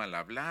eras un mal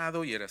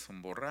hablado, y eras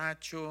un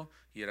borracho,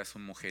 y eras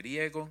un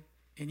mujeriego.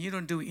 And you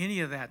don't do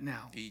any of that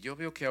now. Y yo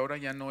veo que ahora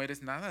ya no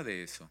eres nada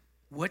de eso.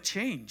 What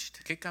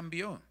changed? ¿Qué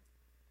cambió?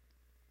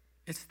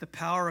 It's the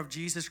power of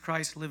Jesus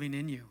Christ living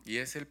in you. Y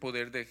es el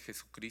poder de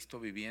Jesucristo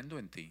viviendo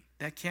en ti,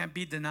 That can't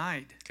be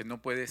denied. que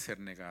no puede ser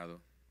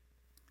negado.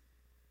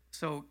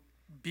 So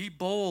be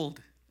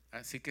bold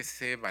Así que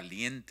sé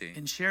valiente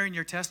in sharing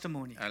your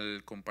testimony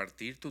al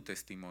compartir tu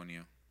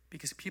testimonio,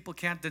 because people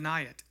can't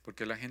deny it.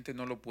 porque la gente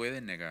no lo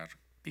puede negar,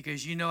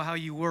 Because you know how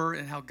you were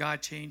and how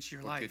God changed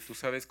your porque life. tú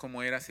sabes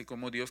cómo eras y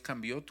cómo Dios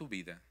cambió tu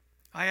vida.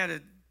 I had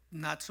a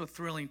not so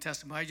thrilling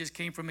testimony. I just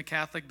came from a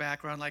Catholic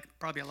background, like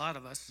probably a lot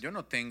of us. Yo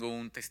no tengo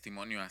un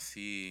testimonio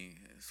así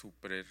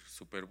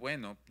súper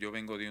bueno. Yo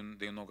vengo de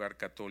un hogar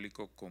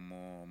católico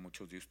como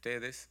muchos de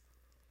ustedes.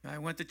 I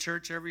went to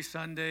church every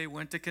Sunday,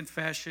 went to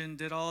confession,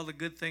 did all the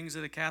good things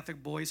that a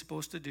Catholic boy is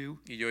supposed to do.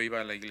 Y yo iba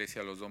a la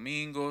iglesia los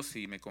domingos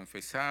y me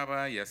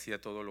confesaba y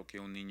hacía todo lo que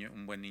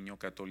un buen niño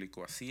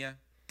católico hacía.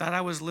 Thought I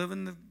was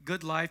living the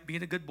good life,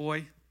 being a good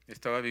boy.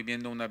 Estaba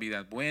viviendo una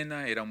vida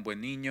buena, era un buen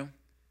niño.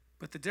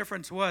 But the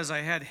difference was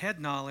I had head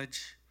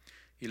knowledge,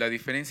 Y la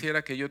diferencia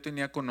era que yo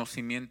tenía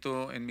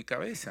conocimiento en mi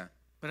cabeza,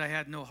 but I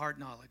had no heart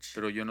knowledge.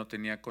 pero yo no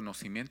tenía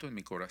conocimiento en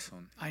mi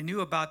corazón. I knew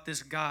about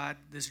this God,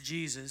 this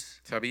Jesus,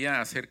 Sabía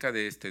acerca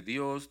de este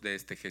Dios, de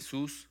este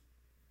Jesús,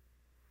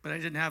 but I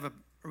didn't have a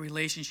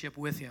relationship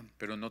with him.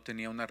 pero no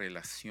tenía una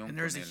relación And con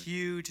there's a él.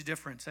 huge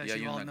difference, as Y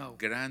hay you all una know.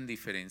 gran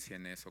diferencia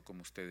en eso,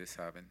 como ustedes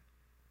saben.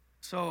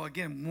 So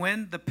again,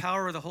 when the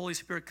power of the Holy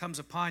Spirit comes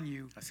upon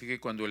you, Así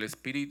que cuando el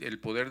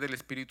poder del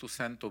Espíritu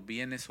Santo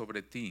viene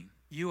sobre ti,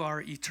 you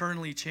are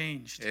eternally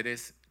changed.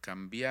 eres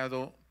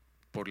cambiado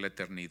por la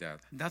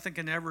eternidad. Nothing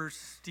can ever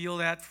steal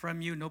that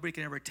from you. Nobody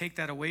can ever take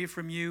that away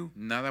from you.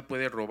 Nada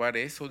puede robar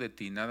eso de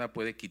ti, nada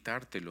puede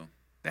quitártelo,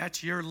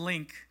 That's your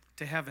link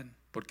to heaven,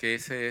 porque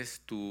ese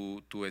es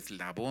tu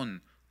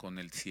eslabón con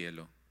el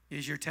cielo,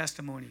 is your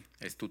testimony.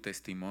 es tu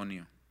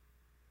testimonio.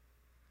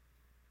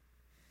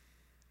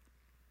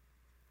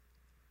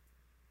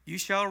 You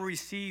shall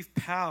receive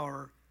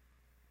power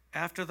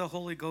after the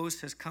Holy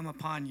Ghost has come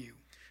upon you.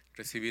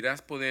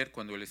 Recibirás poder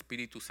cuando el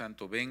Espíritu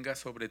Santo venga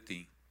sobre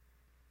ti.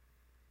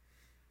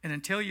 And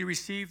until you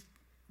receive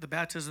the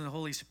baptism of the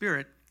Holy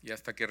Spirit, Y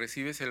hasta que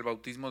recibes el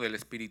bautismo del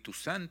Espíritu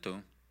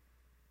Santo,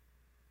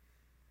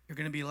 you're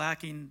going to be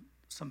lacking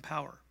some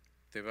power.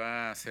 te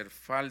va a hacer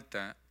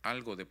falta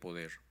algo de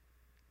poder.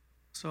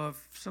 So if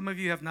some of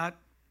you have not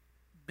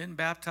been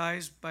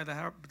baptized by the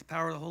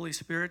power of the Holy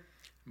Spirit,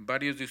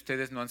 Varios de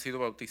ustedes no han sido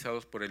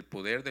bautizados por el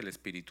poder del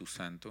Espíritu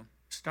Santo.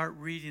 start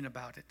reading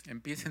about it.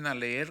 Empiecen a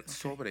leer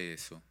sobre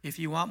eso. If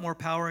you want more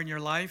power in your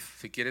life,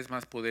 Si quieres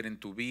más poder en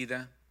tu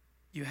vida,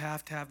 you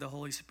have to have the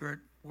Holy Spirit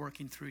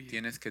working through you.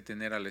 tienes que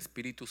tener al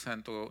Espíritu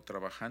Santo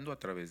trabajando a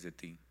través de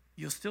ti.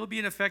 You'll still be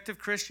an effective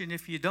Christian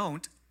if you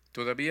don't,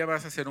 Todavía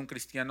vas a ser un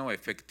cristiano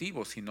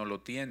efectivo si no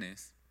lo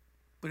tienes,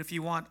 but if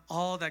you want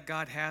all that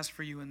God has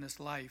for you in this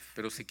life,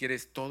 pero si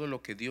quieres todo lo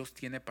que Dios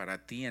tiene para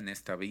ti en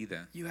esta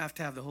vida, you have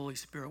to have the Holy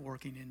Spirit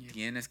working in you.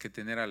 tienes que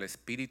tener al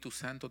Espíritu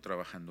Santo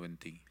trabajando en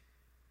ti.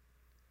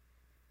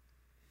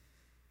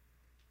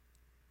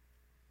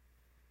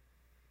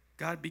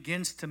 God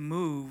begins to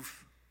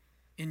move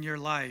in your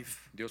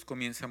life Dios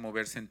comienza a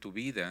moverse en tu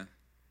vida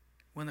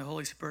when the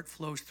Holy Spirit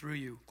flows through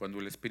you. cuando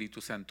el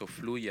Espíritu Santo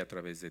fluye a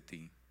través de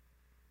ti.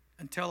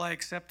 Until I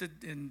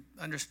accepted and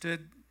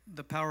understood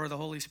the power of the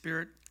Holy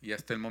Spirit. Y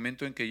hasta el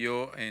momento en que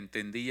yo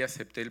entendí y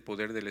acepté el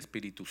poder del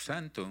Espíritu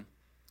Santo,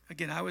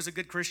 Again, I was a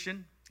good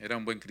Christian. era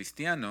un buen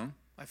cristiano,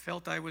 I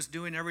felt I was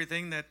doing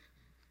everything that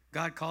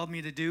God called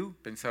me to do,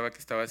 pensaba que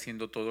estaba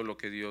haciendo todo lo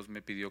que Dios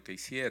me pidió que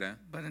hiciera,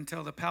 but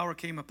until the power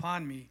came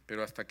upon me,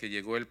 pero hasta que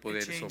llegó el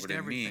poder changed sobre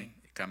everything. mí,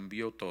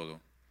 cambió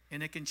todo.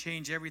 and it can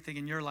change everything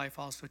in your life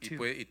also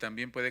too. Y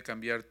también puede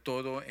cambiar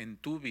todo en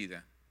tu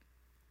vida.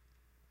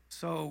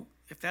 So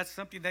if that's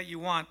something that you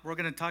want, we're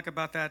going to talk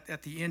about that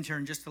at the end here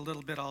in just a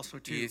little bit also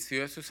too. Y si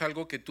eso es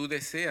algo que tú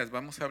deseas,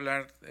 vamos a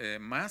hablar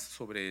más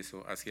sobre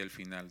eso hacia el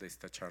final de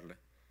esta charla.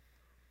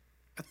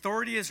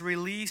 Authority is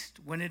released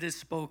when it is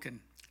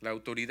spoken. La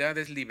autoridad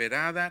es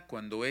liberada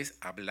cuando es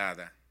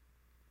hablada.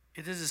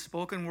 It is a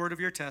spoken word of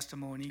your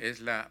testimony. Es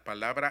la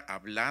palabra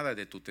hablada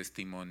de tu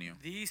testimonio.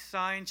 These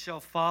signs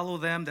shall follow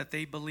them that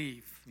they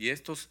believe. Y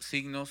estos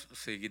signos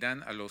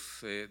seguirán a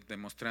los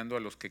demostrando a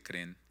los que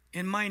creen.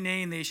 In my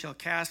name they shall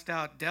cast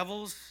out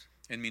devils,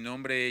 En mi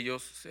nombre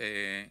ellos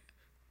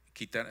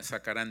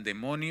sacarán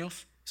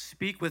demonios,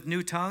 speak with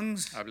new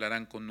tongues,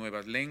 hablarán con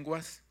nuevas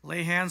lenguas,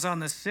 lay hands on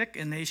the sick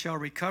and they shall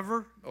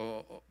recover.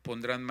 o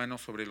pondrán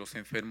manos sobre los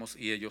enfermos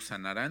y ellos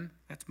sanarán.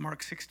 That's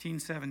Mark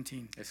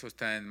 16:17. Eso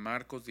está en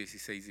Marcos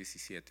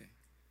 16:17.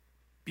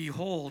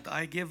 Behold,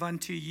 I give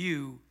unto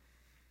you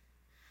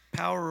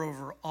power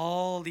over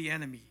all the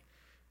enemy.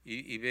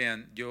 Y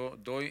vean, yo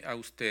doy a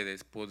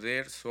ustedes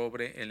poder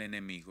sobre el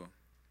enemigo.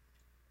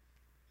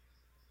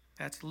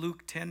 That's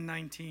Luke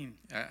 10:19.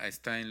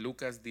 Está en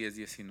Lucas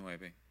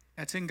 10:19.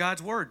 That's in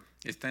God's word.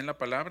 Está en la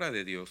palabra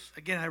de Dios.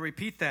 Again, I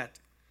repeat that.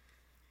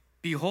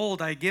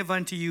 Behold, I give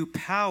unto you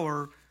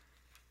power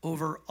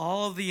over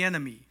all of the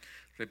enemy.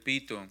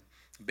 Repito,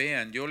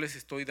 vean, yo les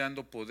estoy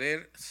dando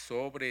poder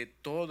sobre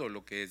todo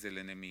lo que es del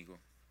enemigo.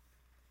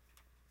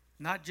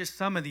 Not just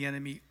some of the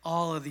enemy,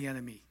 all of the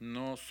enemy.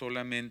 No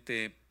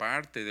solamente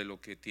parte de lo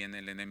que tiene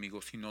el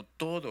enemigo, sino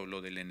todo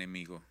lo del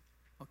enemigo.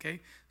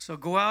 Okay? So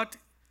go out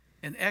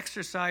and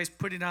exercise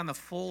putting on the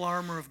full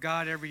armor of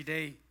God every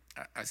day.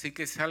 Así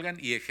que salgan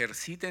y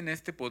ejerciten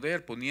este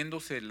poder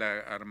poniéndose la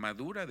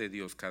armadura de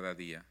Dios cada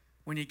día.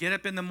 When you get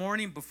up in the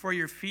morning before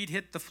your feet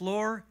hit the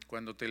floor,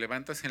 Cuando te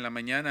levantas en la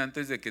mañana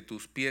antes de que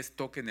tus pies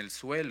toquen el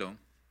suelo,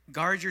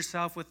 guard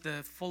yourself with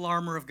the full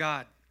armor of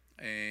God.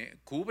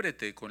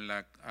 cúbrete con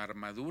la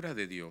armadura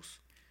de Dios.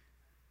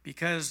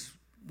 Because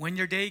when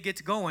your day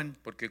gets going,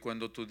 Porque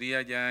cuando tu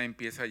día ya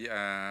empieza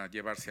a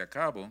llevarse a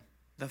cabo,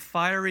 the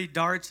fiery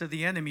darts of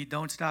the enemy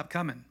don't stop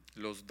coming.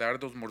 los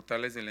dardos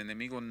mortales del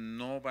enemigo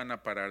no van a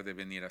parar de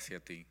venir hacia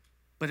ti.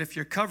 But if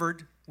you're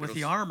covered with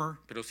the armor,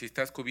 Pero si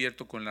estás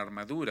cubierto con la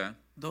armadura,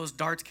 those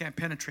darts can't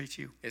penetrate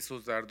you.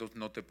 esos dardos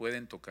no te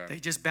pueden tocar, They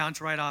just bounce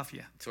right off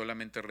you.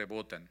 solamente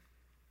rebotan.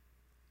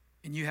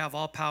 And you have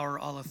all power,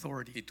 all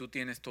authority. Y tú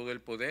tienes todo el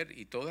poder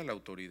y toda la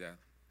autoridad.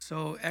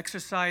 So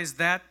exercise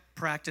that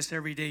practice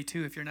every day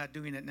too if you're not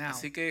doing it now.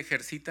 Así que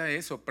ejercita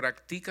eso,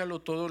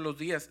 practícalo todos los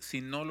días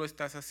si no lo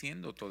estás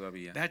haciendo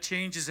todavía. That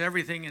changes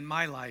everything in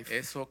my life.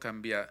 Eso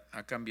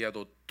ha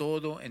cambiado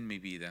todo en mi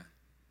vida.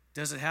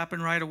 Does it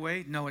happen right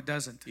away? No, it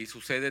doesn't. ¿Y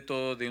sucede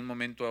todo de un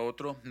momento a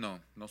otro? No,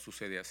 no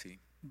sucede así.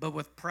 But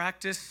with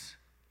practice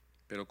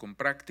Pero con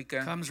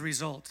práctica comes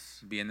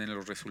results. vienen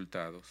los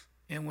resultados.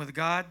 And with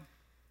God,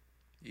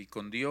 Y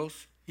con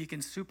Dios, He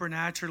can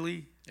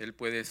supernaturally Él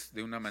puede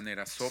de una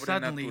manera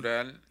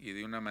sobrenatural y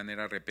de una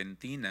manera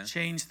repentina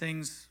change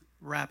things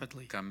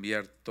rapidly.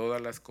 cambiar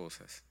todas las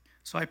cosas.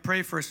 So I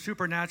pray for a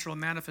supernatural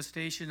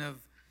manifestation of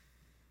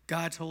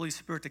God's Holy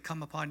Spirit to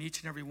come upon each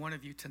and every one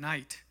of you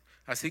tonight.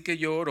 Así que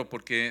yo oro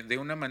porque de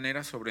una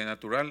manera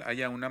sobrenatural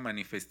haya una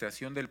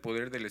manifestación del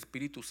poder del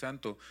Espíritu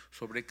Santo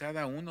sobre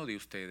cada uno de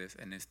ustedes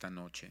en esta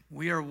noche.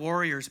 We are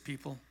warriors,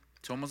 people.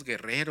 Somos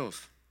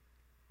guerreros.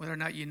 Whether or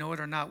not you know it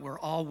or not, we're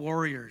all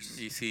warriors.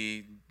 Y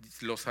si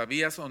lo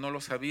sabías o no lo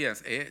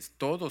sabías,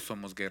 todos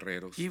somos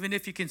guerreros. Even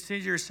if you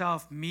consider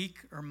yourself meek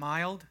or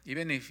mild,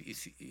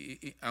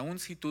 Aun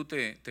si tú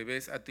te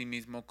ves a ti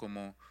mismo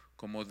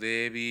como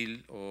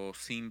débil o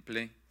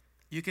simple,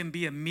 you can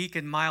be a meek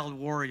and mild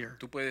warrior.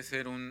 tú puedes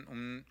ser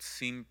un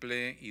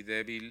simple y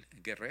débil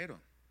guerrero.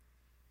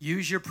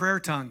 Use your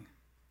prayer tongue.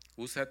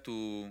 Usa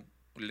tu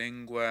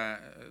lengua,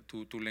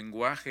 tu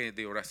lenguaje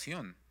de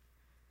oración.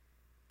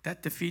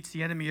 That defeats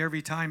the enemy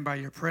every time by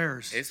your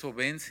prayers. Eso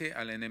vence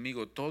al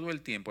enemigo todo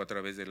el tiempo a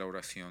través de la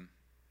oración.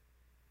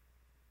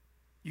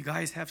 You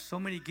guys have so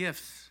many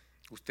gifts.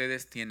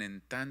 Ustedes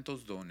tienen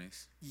tantos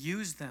dones.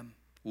 Use them.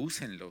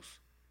 Úsenlos.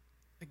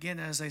 Again,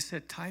 as I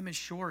said, time is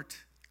short.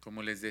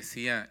 Como les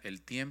decía, el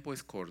tiempo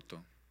es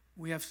corto.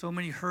 We have so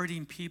many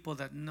hurting people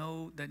that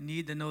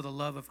need to know the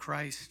love of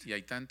Christ. Y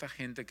hay tanta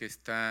gente que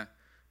está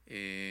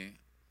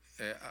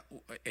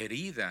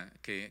herida,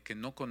 que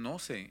no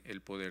conoce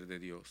el poder de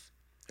Dios,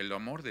 el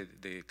amor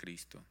de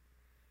Cristo.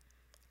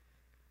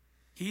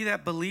 He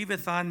that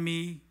believeth on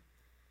me,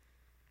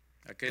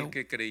 Aquel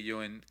que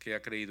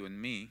ha creído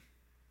en mí,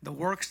 the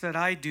works that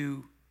I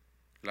do,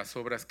 las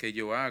obras que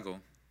yo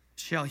hago,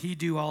 shall he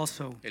do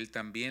also, él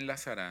también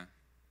las hará,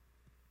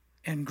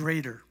 and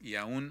greater. y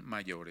aún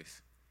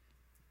mayores.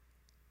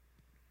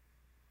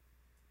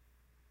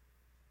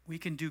 we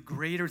can do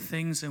greater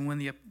things than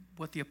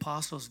what the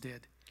apostles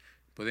did.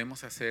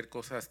 Podemos hacer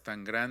cosas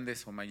tan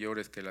grandes o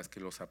mayores que las que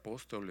los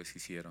apóstoles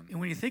hicieron. And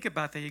when you think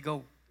about that, you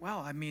go,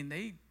 wow, I mean,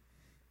 they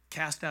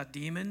cast out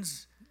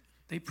demons,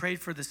 they prayed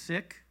for the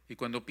sick. Y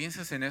cuando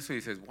piensas en eso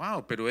dices,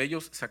 wow, pero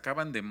ellos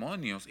sacaban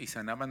demonios y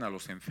sanaban a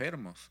los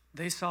enfermos.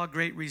 They saw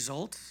great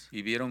results.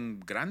 Y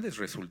vieron grandes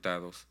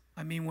resultados.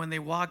 I mean, when they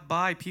walked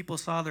by, people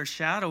saw their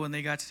shadow and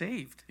they got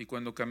saved. Y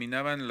cuando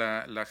caminaban,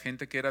 la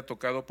gente que era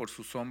tocado por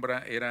su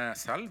sombra era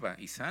salva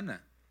y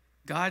sana.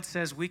 God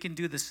says we can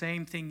do the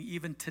same thing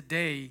even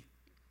today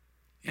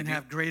and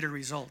have greater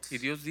results. Y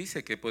Dios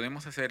dice que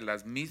podemos hacer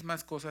las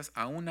mismas cosas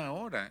aún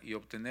ahora y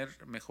obtener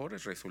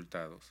mejores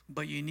resultados.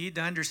 But you need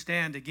to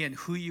understand, again,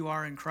 who you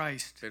are in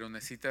Christ Pero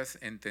necesitas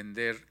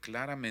entender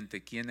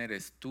claramente quién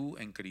eres tú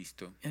en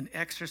Cristo and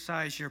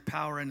exercise your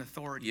power and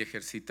authority. y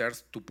ejercitar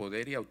tu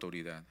poder y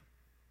autoridad.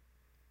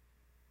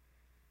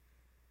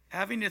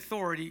 Having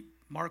authority,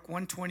 Mark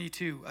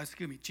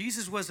 1:22,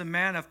 Jesus was a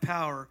man of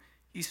power.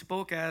 He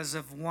spoke as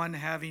of one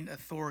having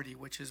authority,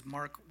 which is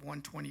Mark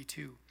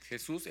 1:22.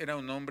 Jesús era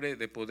un hombre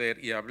de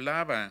poder y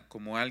hablaba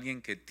como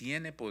alguien que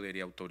tiene poder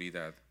y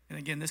autoridad. And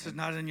again, this is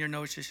not in your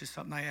notes, this is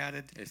something I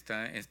added.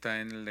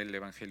 Está en el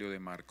Evangelio de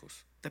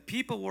Marcos. The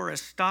people were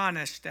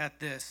astonished at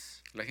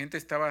this, La gente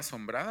estaba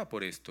asombrada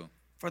por esto,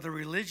 for the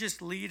religious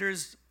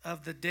leaders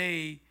of the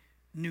day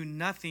knew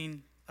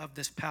nothing of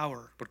this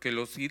power. porque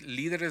los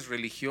líderes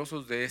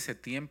religiosos de ese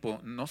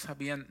tiempo no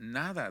sabían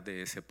nada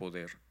de ese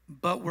poder,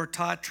 But were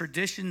taught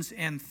traditions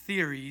and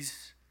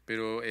theories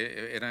pero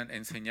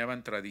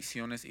enseñaban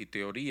tradiciones y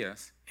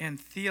teorías and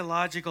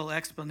theological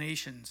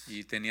explanations.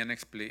 y tenían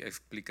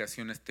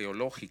explicaciones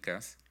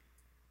teológicas.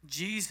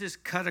 Jesus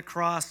cut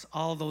across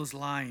all those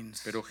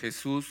lines. Pero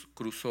Jesús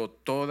cruzó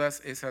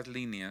todas esas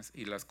líneas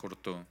y las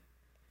cortó.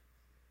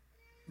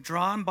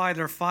 Drawn by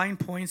their fine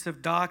points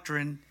of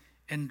doctrine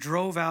and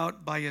drove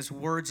out by his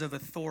words of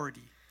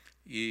authority.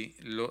 Y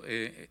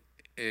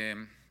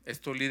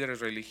estos líderes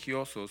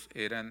religiosos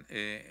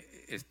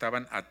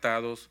estaban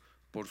atados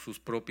por sus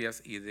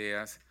propias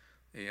ideas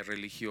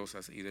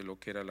religiosas y de lo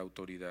que era la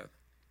autoridad.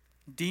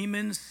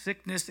 Demons,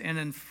 sickness, and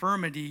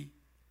infirmity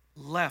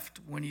left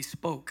when he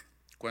spoke.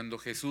 Cuando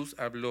Jesús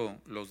habló,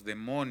 los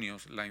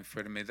demonios, la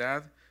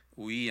enfermedad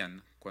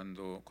huían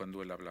cuando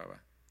él hablaba.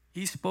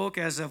 He spoke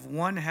as of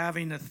one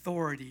having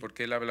authority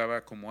Porque él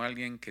hablaba como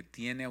alguien que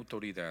tiene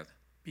autoridad,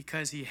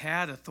 because he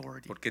had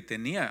authority. porque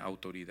tenía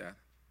autoridad.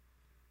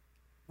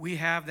 We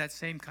have that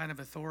same kind of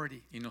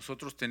authority. Y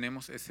nosotros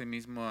tenemos esa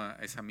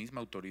misma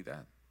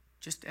autoridad.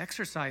 Just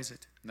exercise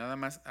it. Nada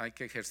más hay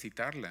que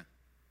ejercitarla.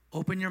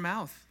 Open your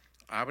mouth.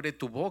 Abre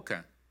tu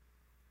boca.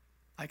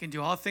 I can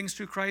do all things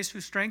through Christ who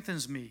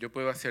strengthens me. Yo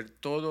puedo hacer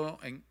todo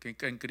en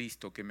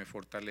Cristo que me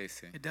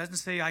fortalece. It doesn't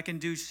say I can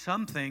do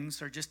some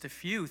things or just a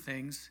few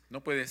things.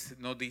 No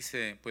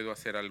dice puedo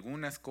hacer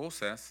algunas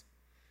cosas.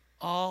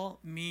 All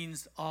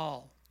means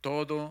all.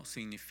 Todo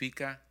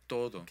significa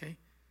todo. Okay?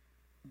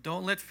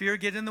 Don't let fear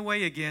get in the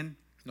way again.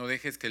 No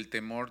dejes que el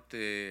temor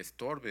te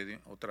estorbe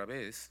otra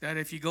vez. That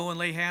if you go and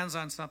lay hands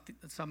on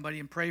somebody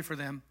and pray for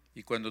them,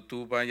 Y cuando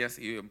tú vayas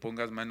y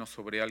pongas manos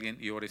sobre alguien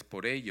y ores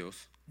por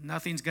ellos,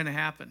 nothing's going to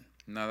happen.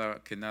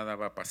 nada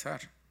va a pasar.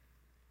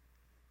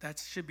 That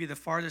should be the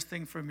farthest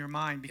thing from your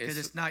mind because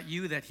it's not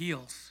you that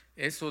heals.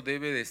 Eso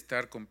debe de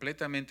estar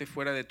completamente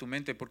fuera de tu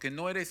mente porque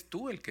no eres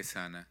tú el que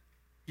sana.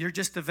 You're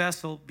just a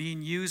vessel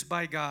being used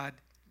by God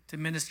to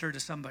minister to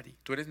somebody.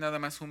 Tú eres nada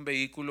más un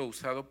vehículo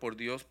usado por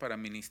Dios para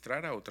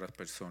ministrar a otras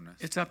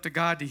personas. It's up to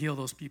God to heal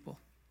those people.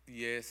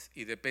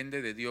 Y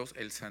depende de Dios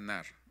el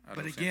sanar a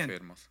But los again,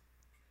 enfermos.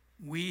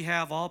 We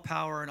have all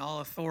power and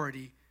all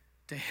authority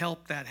to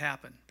help that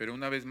happen. Pero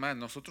una vez más,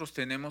 nosotros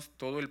tenemos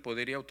todo el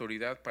poder y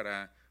autoridad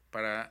para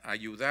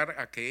ayudar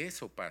a que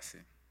eso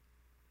pase.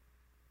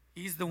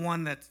 He's the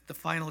one that's the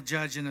final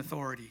judge in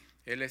authority.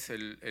 Él es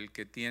el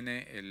que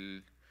tiene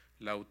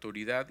la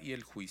autoridad y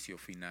el juicio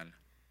final.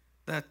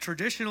 The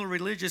traditional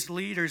religious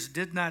leaders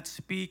did not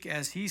speak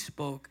as he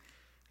spoke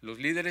Los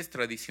líderes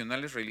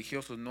tradicionales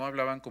religiosos no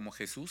hablaban como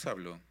Jesús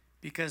habló,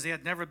 because they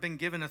had never been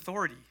given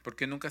authority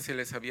porque nunca se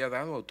les había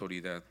dado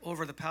autoridad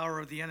over the power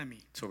of the enemy.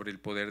 sobre el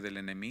poder del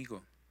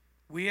enemigo.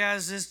 We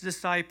as his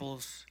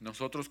disciples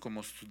Nosotros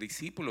como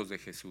discípulos de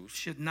Jesús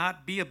should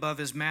not be above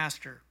his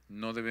master,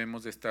 no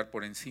debemos de estar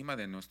por encima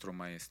de nuestro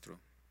maestro,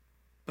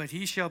 but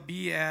he shall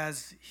be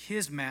as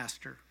his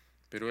master.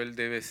 pero él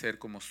debe ser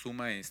como su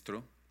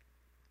maestro.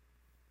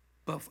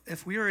 But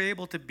if we are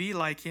able to be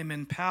like him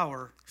in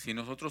power, Si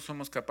nosotros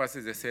somos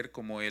capaces de ser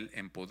como él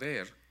en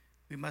poder,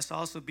 we must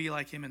also be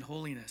like him in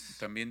holiness,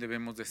 también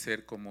debemos de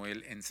ser como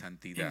él en in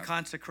santidad,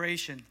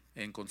 consecration,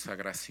 en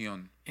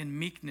consagración, in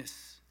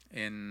meekness,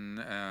 en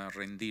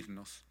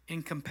rendirnos,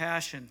 in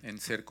compassion. en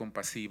ser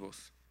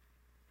compasivos.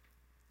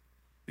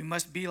 We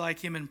must be like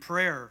him in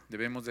prayer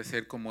Debemos de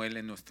ser como él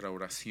en nuestra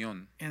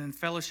oración and in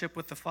fellowship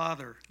with the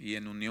Father. y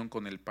en unión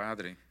con el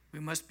Padre. We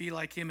must be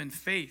like him in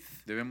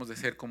faith. Debemos de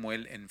ser como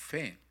él en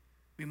fe,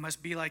 We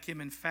must be like him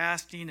in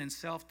fasting and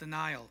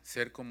self-denial.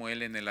 ser como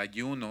él en el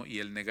ayuno y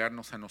el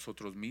negarnos a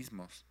nosotros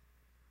mismos.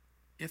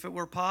 If it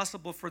were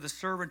possible for the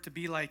servant to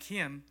be like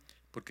him,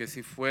 Porque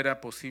si fuera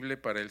posible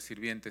para el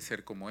sirviente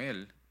ser como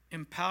él,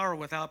 in power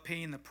without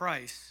paying the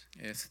price,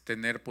 es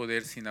tener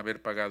poder sin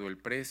haber pagado el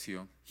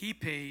precio, he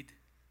paid,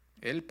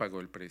 él pagó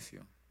el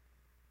precio.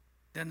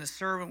 then the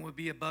servant would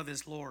be above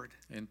his Lord,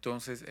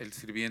 Entonces el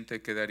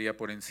sirviente quedaría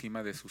por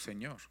encima de su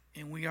Señor.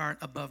 and we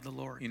aren't above the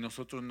Lord. Y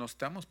nosotros no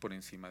estamos por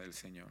encima del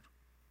Señor.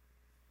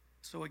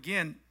 So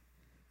again,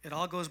 it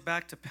all goes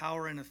back to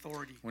power and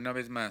authority. Una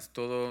vez más,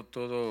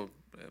 todo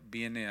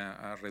viene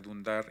a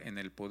redundar en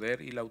el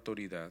poder y la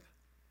autoridad.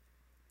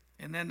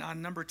 And then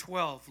on number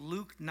 12,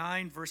 Luke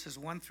 9, verses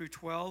 1 through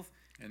 12,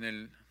 En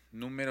el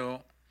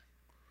número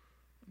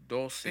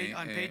 12,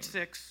 on page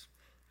 6.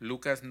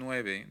 Lucas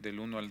 9, del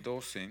 1 al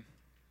 12,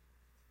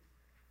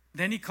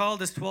 Then he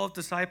called his 12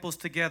 disciples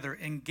together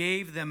and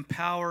gave them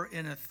power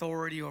and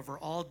authority over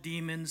all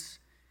demons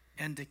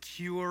and to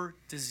cure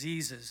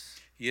diseases.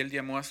 y él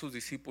llamó a sus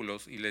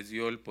discípulos y les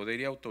dio el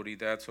poder y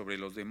autoridad sobre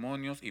los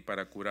demonios y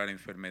para curar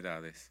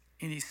enfermedades.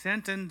 And he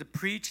sent them to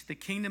preach the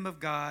kingdom of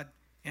God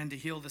and to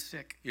heal the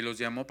sick. Y los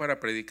llamó para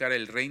predicar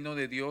el reino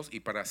de Dios y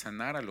para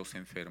sanar a los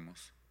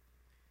enfermos.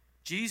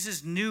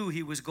 Jesus knew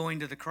he was going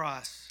to the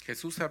cross,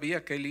 Jesús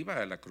sabía que él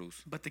iba a la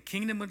cruz, but the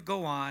kingdom would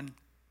go on,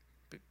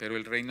 pero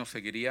el reino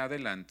seguiría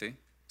adelante.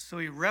 so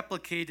he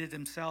replicated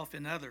himself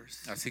in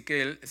others, Así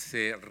que él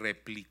se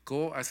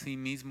replicó a sí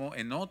mismo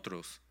en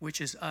otros, which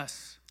is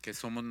us. que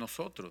somos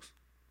nosotros.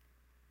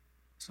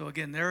 So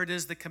again, there it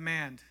is, the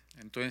command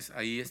Entonces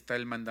ahí está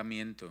el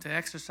mandamiento, to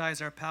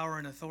exercise our power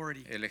and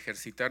authority. el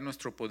ejercitar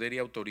nuestro poder y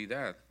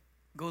autoridad,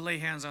 Go lay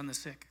hands on the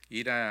sick.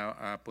 ir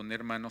a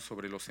poner manos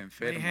sobre los Lay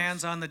enfermos.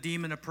 hands on the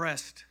demon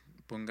oppressed.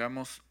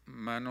 Pongamos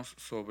manos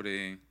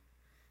sobre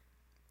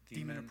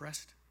Demon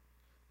oppressed?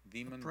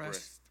 demon Oppressed,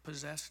 breast.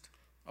 possessed.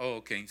 Oh,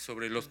 ok,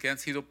 sobre los que han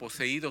sido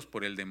poseídos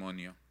por el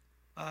demonio,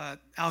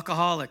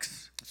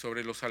 Alcoholics.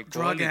 sobre los Drug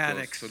alcohólicos,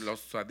 addicts.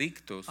 los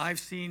adictos.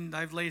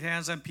 I've laid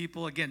hands on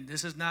people. Again,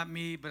 this is not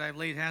me, but I've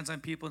laid hands on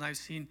people and I've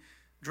seen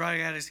drug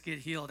addicts get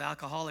healed,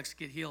 alcoholics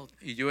get healed,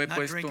 Y yo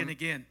not drinking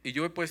again. he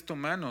puesto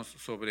manos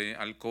sobre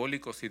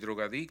alcohólicos y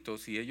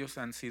drogadictos y ellos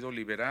han sido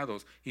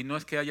liberados. Y no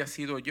es que haya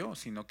sido yo,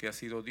 sino que ha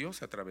sido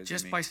Dios a través de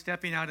Just mí. by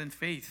stepping out in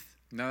faith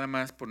Nada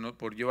más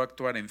por yo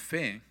actuar en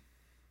fe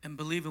and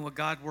believing what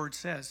God's word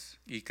says,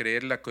 y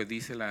creer la que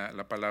dice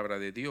la palabra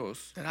de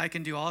Dios, that I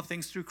can do all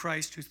things through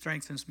Christ who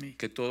strengthens me.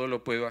 que todo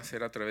lo puedo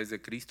hacer a través de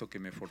Cristo que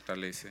me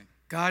fortalece.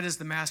 God is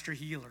the master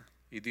healer.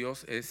 Y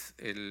Dios es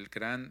el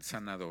gran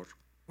sanador.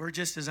 We're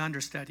just his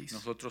understudies.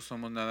 Nosotros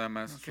somos nada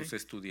más Okay. sus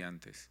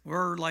estudiantes.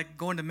 We're like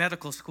going to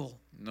medical school.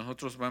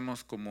 Nosotros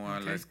vamos como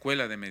a la Okay.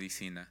 escuela de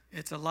medicina.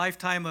 It's a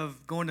lifetime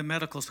of going to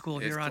medical school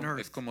Es here on como,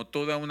 earth. es como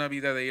toda una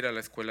vida de ir a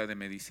la escuela de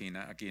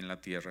medicina aquí en la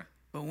tierra.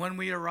 But when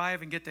we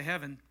arrive and get to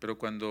heaven, Pero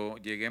cuando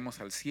lleguemos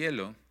al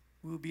cielo,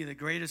 we will be the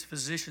greatest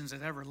physicians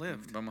that ever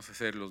lived, vamos a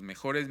ser los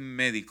mejores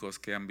médicos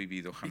que han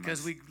vivido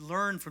because jamás. we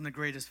learned from the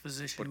greatest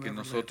physician who Porque ever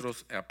lived,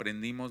 nosotros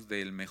aprendimos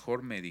del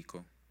mejor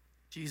médico,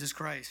 Jesus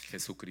Christ.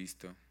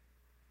 Jesucristo.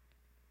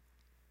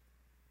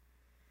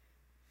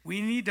 We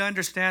need to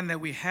understand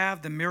that we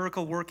have the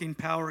miracle working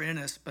power in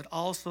us, but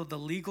also the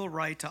legal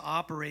right to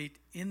operate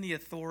in the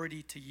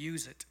authority to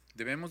use it.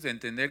 Debemos de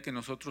entender que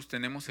nosotros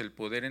tenemos el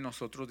poder en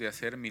nosotros de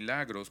hacer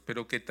milagros,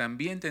 pero que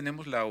también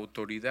tenemos la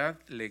autoridad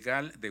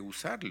legal de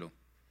usarlo.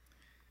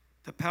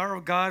 The power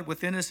of God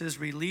within us is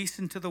released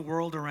into the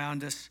world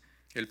around us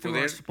El through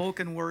our poder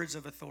spoken words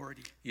of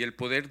authority. y el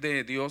poder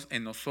de Dios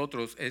en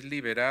nosotros es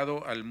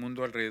liberado al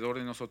mundo alrededor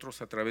de nosotros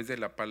a través de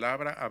la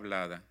palabra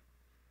hablada.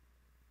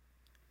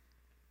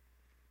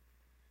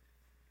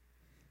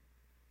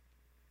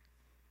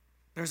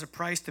 There's a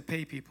price to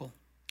pay, people,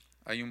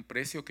 Hay un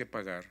precio que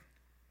pagar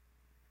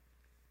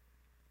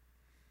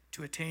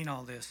to attain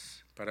all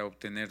this. para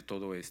obtener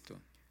todo esto.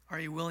 Are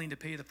you willing to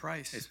pay the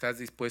price? ¿Estás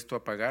dispuesto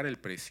a pagar el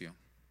precio?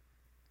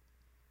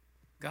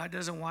 God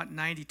doesn't want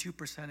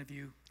 92% of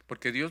you.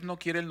 Porque Dios no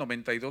quiere el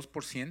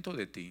 92%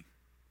 de ti.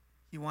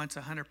 He wants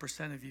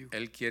 100% of you.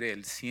 Él quiere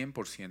el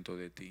 100%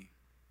 de ti.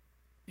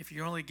 If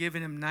you're only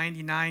giving him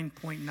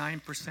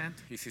 99.9%,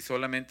 Y si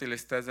solamente le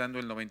estás dando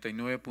el that's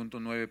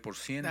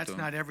 99.9%,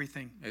 not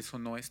everything. eso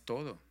no es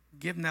todo.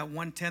 Give him that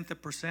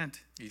 1/10%.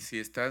 Y si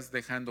estás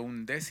dejando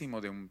un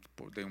décimo de un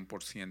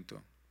por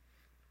ciento,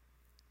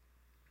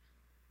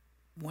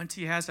 Once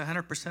he has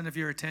 100% of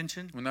your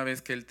attention, una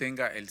vez que Él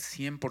tenga el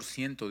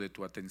 100% de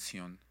tu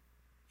atención,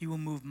 he will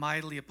move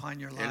mightily upon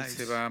your Él lives,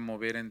 se va a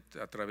mover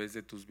a través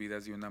de tus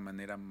vidas de una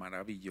manera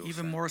maravillosa.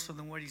 even more so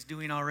than what he's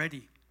doing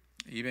already.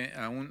 Y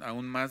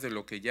aún más de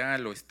lo que ya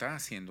lo está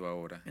haciendo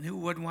ahora. And who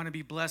wouldn't want to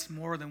be blessed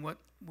more than what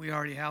we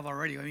already have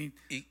already? I mean,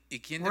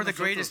 ¿Y quién we're de the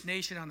greatest nosotros,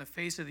 nation on the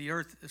face of the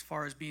earth as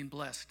far as being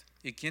blessed.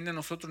 ¿y quién de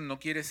nosotros no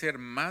quiere ser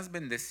más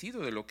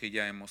bendecido de lo que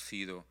ya hemos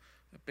sido?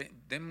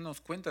 Démonos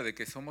cuenta de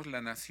que somos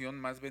la nación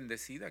más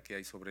bendecida que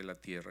hay sobre la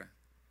tierra.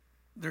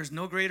 There's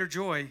no greater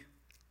joy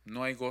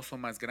No hay gozo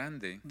más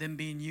grande than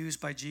being used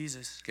by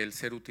Jesus. que el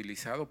ser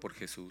utilizado por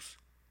Jesús.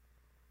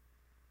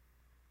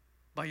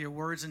 By your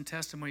words and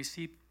testimony,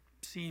 see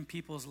seeing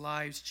people's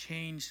lives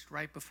changed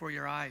right before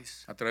your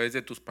eyes. A través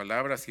de tus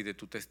palabras y de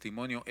tu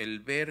testimonio, el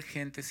ver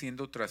gente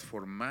siendo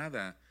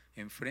transformada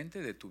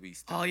enfrente de tu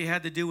vista. All you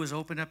had to do was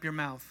open up your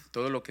mouth.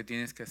 Todo lo que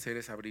tienes que hacer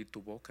es abrir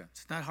tu boca.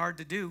 It's not hard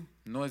to do.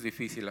 No es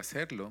difícil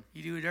hacerlo.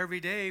 You do it every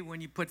day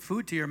when you put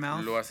food to your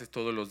mouth. Lo haces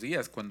todos los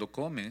días cuando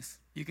comes.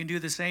 You can do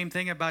the same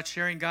thing about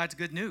sharing God's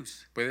good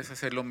news. Puedes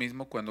hacer lo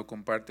mismo cuando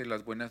compartes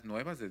las buenas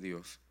nuevas de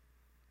Dios.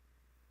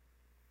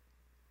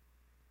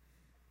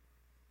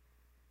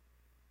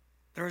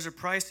 There is a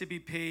price to be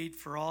paid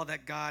for all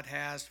that God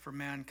has for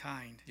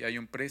mankind. Y hay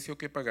un precio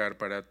que pagar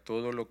para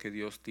todo lo que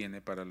Dios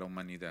tiene para la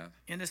humanidad.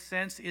 In a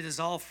sense, it is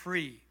all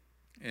free,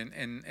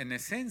 En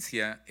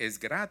esencia es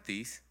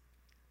gratis,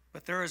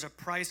 but there is a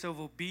price of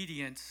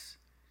obedience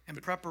and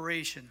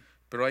preparation.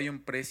 pero hay un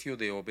precio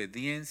de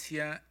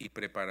obediencia y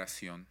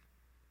preparación.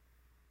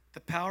 The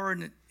power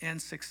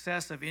and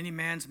success of any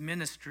man's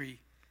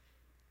ministry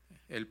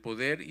El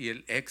poder y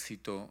el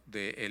éxito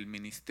del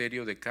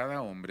ministerio de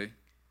cada hombre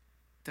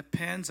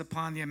depends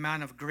upon the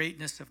amount of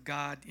greatness of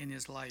God in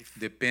his life.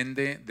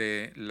 depende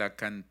de la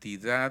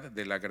cantidad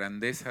de la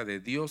grandeza de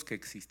Dios que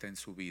exista en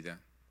su vida.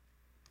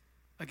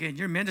 Again,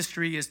 your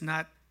ministry is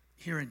not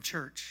here in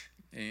church.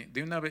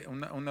 Una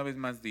vez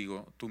más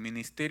digo, tu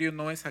ministerio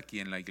no es aquí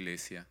en la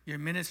iglesia. Your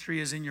ministry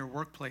is in your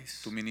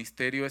workplace. Tu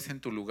ministerio es en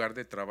tu lugar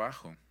de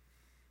trabajo.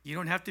 You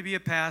don't have to be a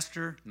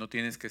pastor. No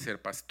tienes que ser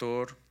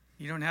pastor,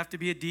 You don't have to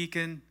be a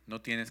deacon no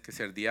tienes que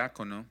ser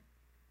diácono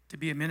to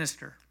be a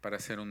minister. para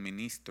ser un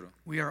ministro.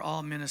 We are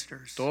all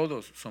ministers.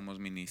 Todos somos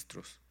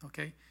ministros.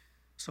 Okay?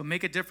 So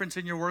make a difference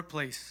in your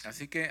workplace,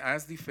 Así que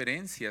haz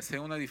diferencia, sé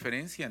una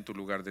diferencia en tu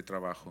lugar de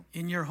trabajo,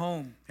 in your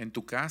home, en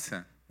tu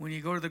casa, when you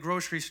go to the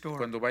grocery store.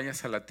 cuando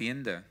vayas a la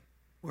tienda.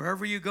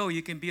 Wherever you go,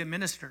 you can be a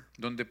minister.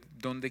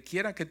 Donde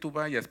quiera que tú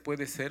vayas,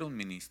 puedes ser un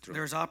ministro.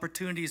 There's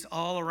opportunities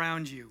all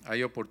around you.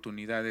 Hay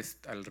oportunidades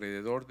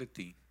alrededor de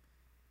ti.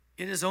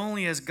 It is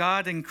only as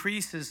God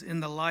increases in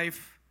the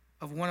life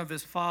of one of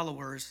his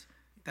followers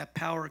that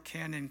power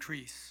can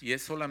increase. Y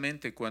es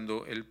solamente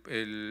cuando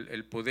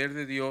el poder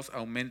de Dios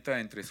aumenta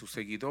entre sus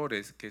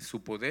seguidores que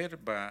su poder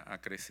va a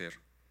crecer.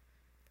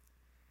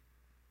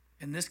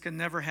 And this can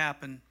never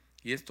happen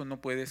Y esto no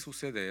puede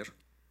suceder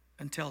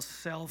until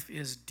self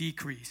is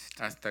decreased.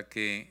 hasta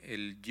que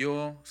el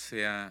yo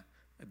sea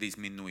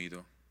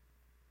disminuido.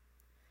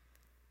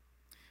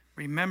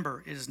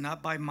 Remember, it is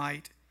not by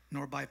might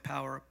nor by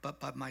power, but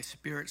by my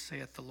spirit,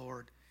 saith the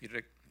Lord.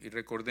 Y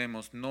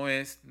recordemos, no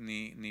es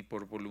ni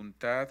por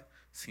voluntad,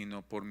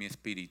 sino por mi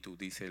espíritu,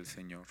 dice el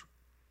Señor.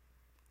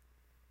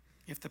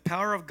 If the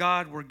power of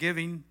God were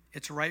given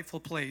its rightful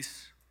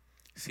place,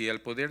 Si al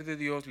poder de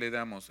Dios le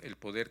damos el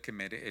poder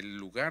el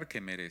lugar que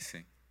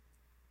merece,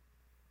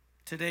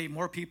 today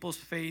more people's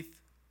faith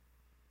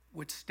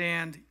would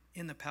stand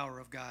in the power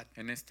of God.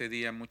 en este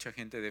día mucha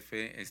gente de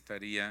fe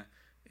estaría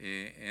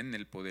en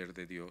el poder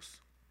de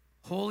Dios.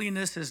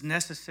 Holiness is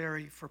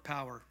necessary for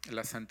power,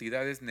 La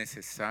santidad es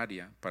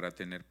necesaria para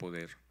tener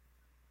poder.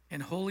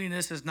 and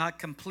holiness is not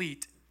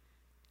complete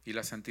Y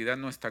la santidad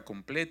no está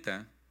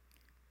completa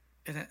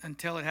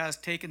until it has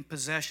taken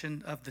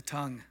possession of the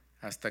tongue.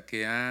 hasta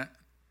que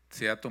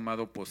se ha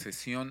tomado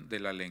posesión de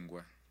la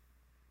lengua.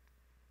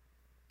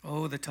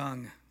 Oh, the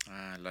tongue.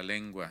 La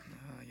lengua.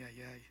 Ay,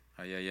 ay, ay.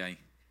 Ay, ay, ay.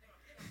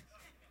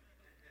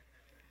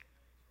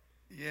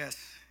 Yes,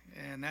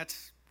 and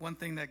that's one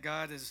thing that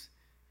God has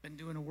been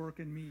doing a work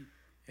in me.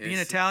 Being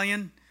Es-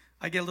 Italian,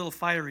 I get a little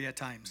fiery at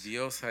times.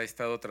 Dios ha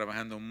estado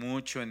trabajando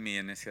mucho en mí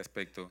en ese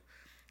aspecto.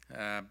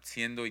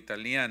 Siendo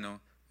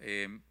italiano,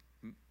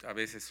 a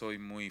veces soy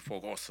muy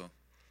fogoso.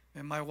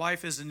 And my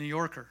wife is a New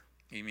Yorker.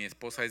 Y mi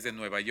esposa es de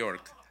Nueva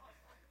York.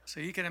 So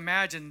you can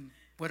imagine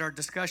what our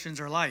discussions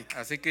are like.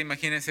 Así que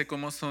imagínense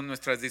cómo son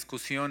nuestras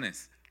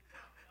discusiones.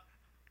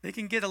 They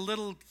can get a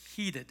little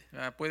heated,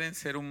 Pueden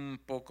ser un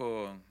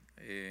poco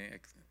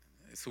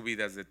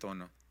subidas de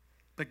tono.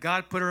 but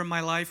God put her in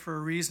my life for a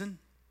reason.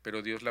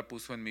 Pero Dios la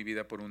puso en mi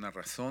vida por una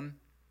razón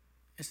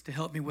It's to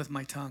help me with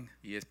my tongue.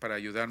 y es para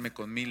ayudarme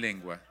con mi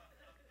lengua.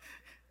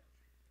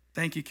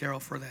 Thank you, Carol,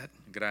 for that.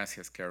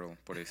 Gracias, Carol,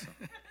 por eso.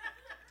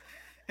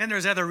 And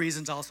there's other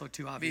reasons also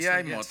too, Y obviously.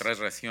 hay yes. otras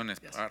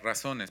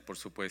razones, por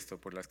supuesto,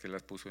 por las que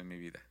las puso en mi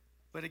vida.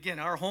 But again,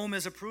 our home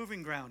is a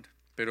proving ground.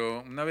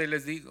 Pero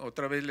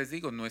otra vez les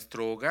digo,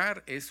 nuestro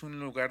hogar es un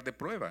lugar de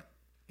prueba.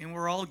 And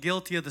we're all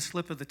guilty of the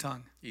slip of the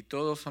tongue. Y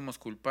todos somos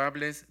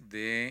culpables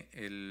de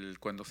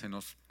cuando se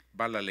nos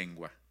va la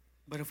lengua.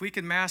 But if we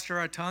can master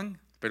our tongue,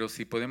 Pero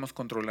si podemos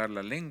controlar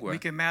la lengua, we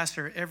can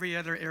master every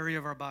other area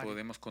of our body.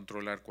 podemos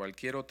controlar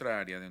cualquier otra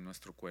área de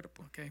nuestro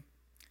cuerpo. Okay.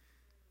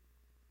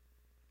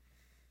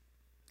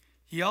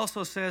 He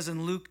also says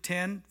in Luke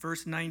 10,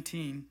 verse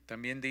 19,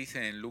 También dice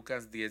en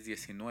Lucas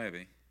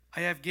 10:19,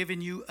 I have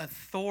given you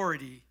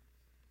authority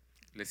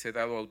les he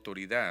dado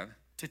autoridad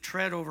to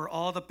tread over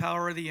all the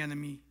power of the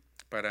enemy.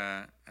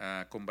 para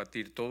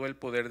combatir todo el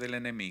poder del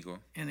enemigo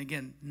And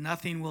again,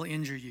 nothing will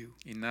injure you.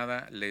 y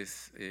nada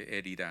les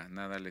herirá,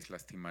 nada les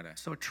lastimará.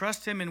 So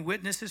trust him and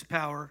witness his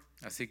power,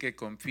 Así que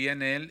confía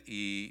en él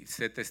y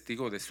sé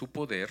testigo de su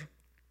poder,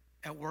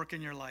 at work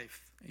in your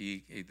life. y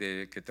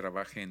de que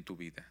trabaje en tu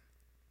vida.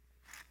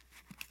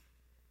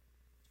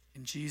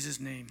 In Jesus'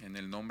 name. En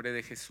el nombre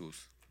de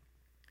Jesús.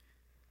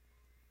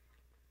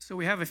 So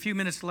we have a few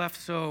minutes left.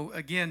 So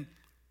again,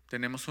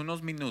 Tenemos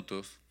unos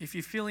minutos. if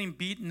you're feeling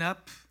beaten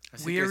up,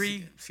 Así weary,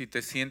 que si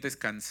te sientes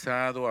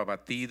cansado,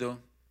 abatido,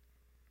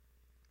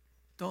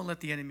 don't let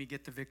the enemy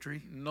get the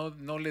victory. no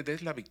le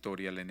des la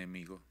victoria al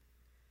enemigo.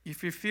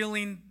 If you're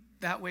feeling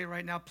that way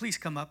right now, please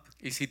come up.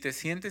 Y si te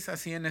sientes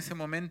así en ese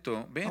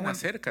momento, ven, want-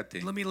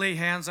 acércate. Let me lay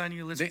hands on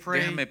you. Let's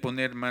pray. Déjame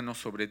poner manos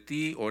sobre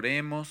ti,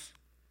 oremos.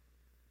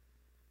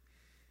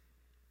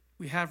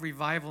 We have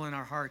revival in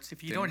our hearts.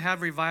 If you don't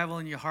have revival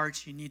in your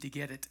hearts, you need to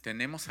get it.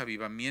 Tenemos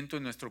avivamiento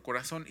en nuestro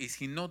corazón y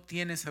si no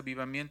tienes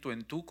avivamiento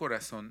en tu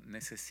corazón,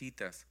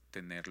 necesitas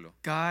tenerlo.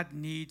 God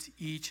needs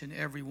each and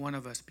every one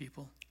of us,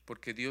 people.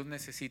 Porque Dios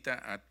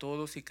necesita a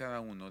todos y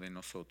cada uno de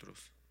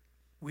nosotros.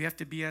 We have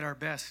to be at our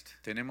best.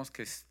 Tenemos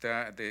que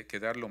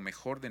dar lo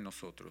mejor de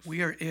nosotros.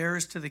 We are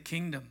heirs to the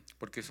kingdom.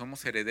 Porque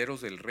somos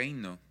herederos del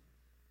reino.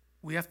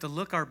 We have to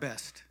look our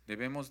best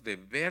Debemos de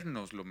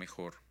vernos lo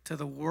mejor to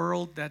the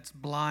world that's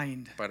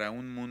blind. para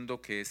un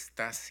mundo que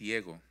está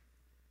ciego.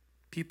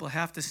 People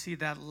have to see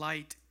that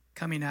light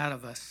coming out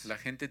of us. La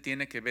gente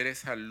tiene que ver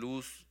esa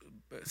luz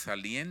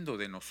saliendo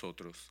de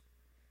nosotros.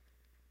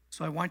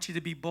 So I want you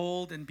to be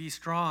bold and be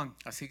strong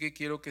Así que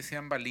quiero que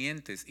sean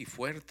valientes y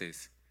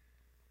fuertes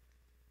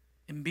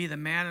and be the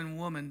man and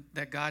woman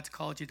that God's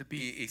called you to be.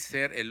 y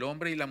ser el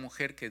hombre y la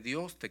mujer que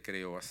Dios te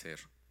creó a ser.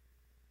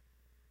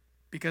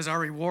 Because our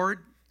reward,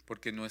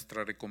 Porque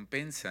nuestra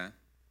recompensa,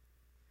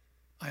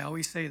 I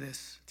always say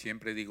this,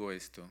 siempre digo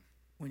esto,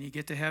 when you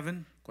get to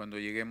heaven, cuando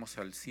lleguemos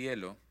al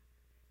cielo,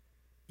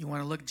 you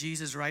want to look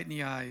Jesus right in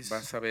the eyes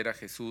vas a ver a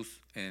Jesús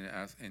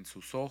en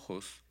sus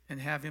ojos and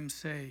have him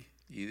say,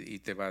 y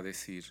te va a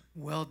decir,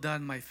 well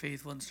done, my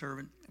faithful and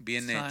servant,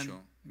 bien son,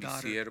 hecho, mi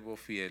daughter. siervo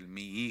fiel,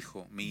 mi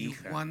hijo, mi You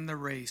hija, won the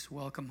race.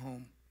 Welcome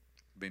home.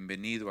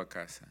 bienvenido a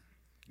casa,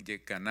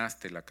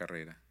 ganaste la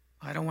carrera.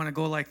 I don't want to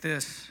go like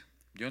this.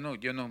 Yo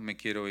no me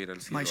quiero ir al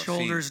My cielo así,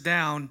 shoulders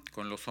down,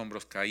 con los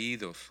hombros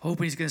caídos,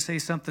 hoping he's going to say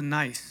something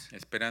nice.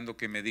 esperando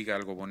que me diga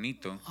algo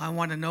bonito. I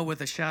want to know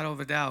with a shadow of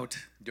a doubt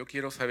Yo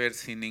quiero saber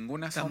sin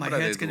ninguna that my sombra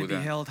de head's going to be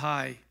duda held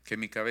high. que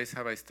mi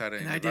cabeza va a estar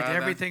And I did elevada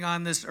everything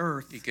on this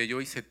earth y que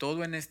yo hice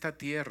todo en esta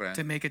tierra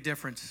to make a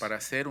difference. para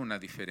hacer una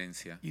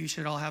diferencia. You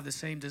should all have the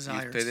same Y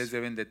ustedes desires.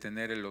 deben de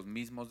tener los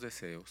mismos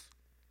deseos.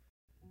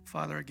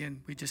 Father,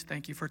 again, we just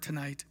thank you for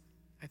tonight.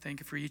 I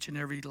thank you for each and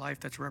every life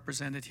that's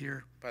represented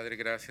here. Padre,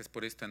 gracias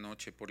por esta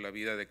noche, por la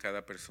vida de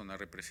cada persona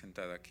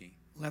representada aquí.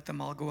 Let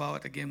them all go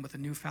out again with a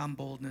newfound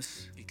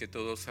boldness Y que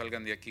todos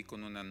salgan de aquí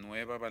con una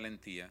nueva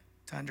valentía,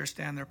 to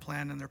understand their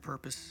plan and their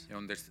purpose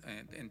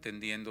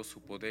entendiendo su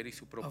poder y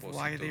su of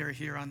why they are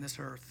propósito here on this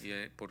earth. y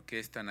por qué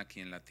están aquí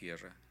en la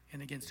tierra.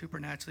 And again,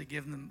 supernaturally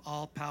give them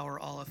all power,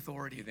 all Y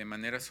authority. de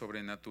manera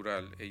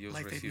sobrenatural ellos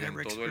Like they've reciben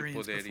never todo el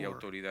experienced poder y before.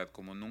 autoridad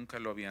como nunca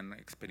lo habían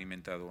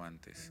experimentado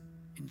antes.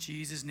 In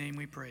Jesus' name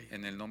we pray.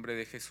 En el nombre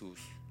de Jesús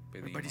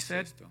Everybody pedimos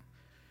said, esto.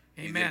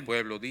 Y el Amen.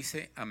 pueblo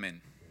dice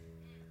amén.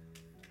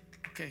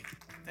 Okay,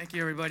 thank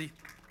you, everybody.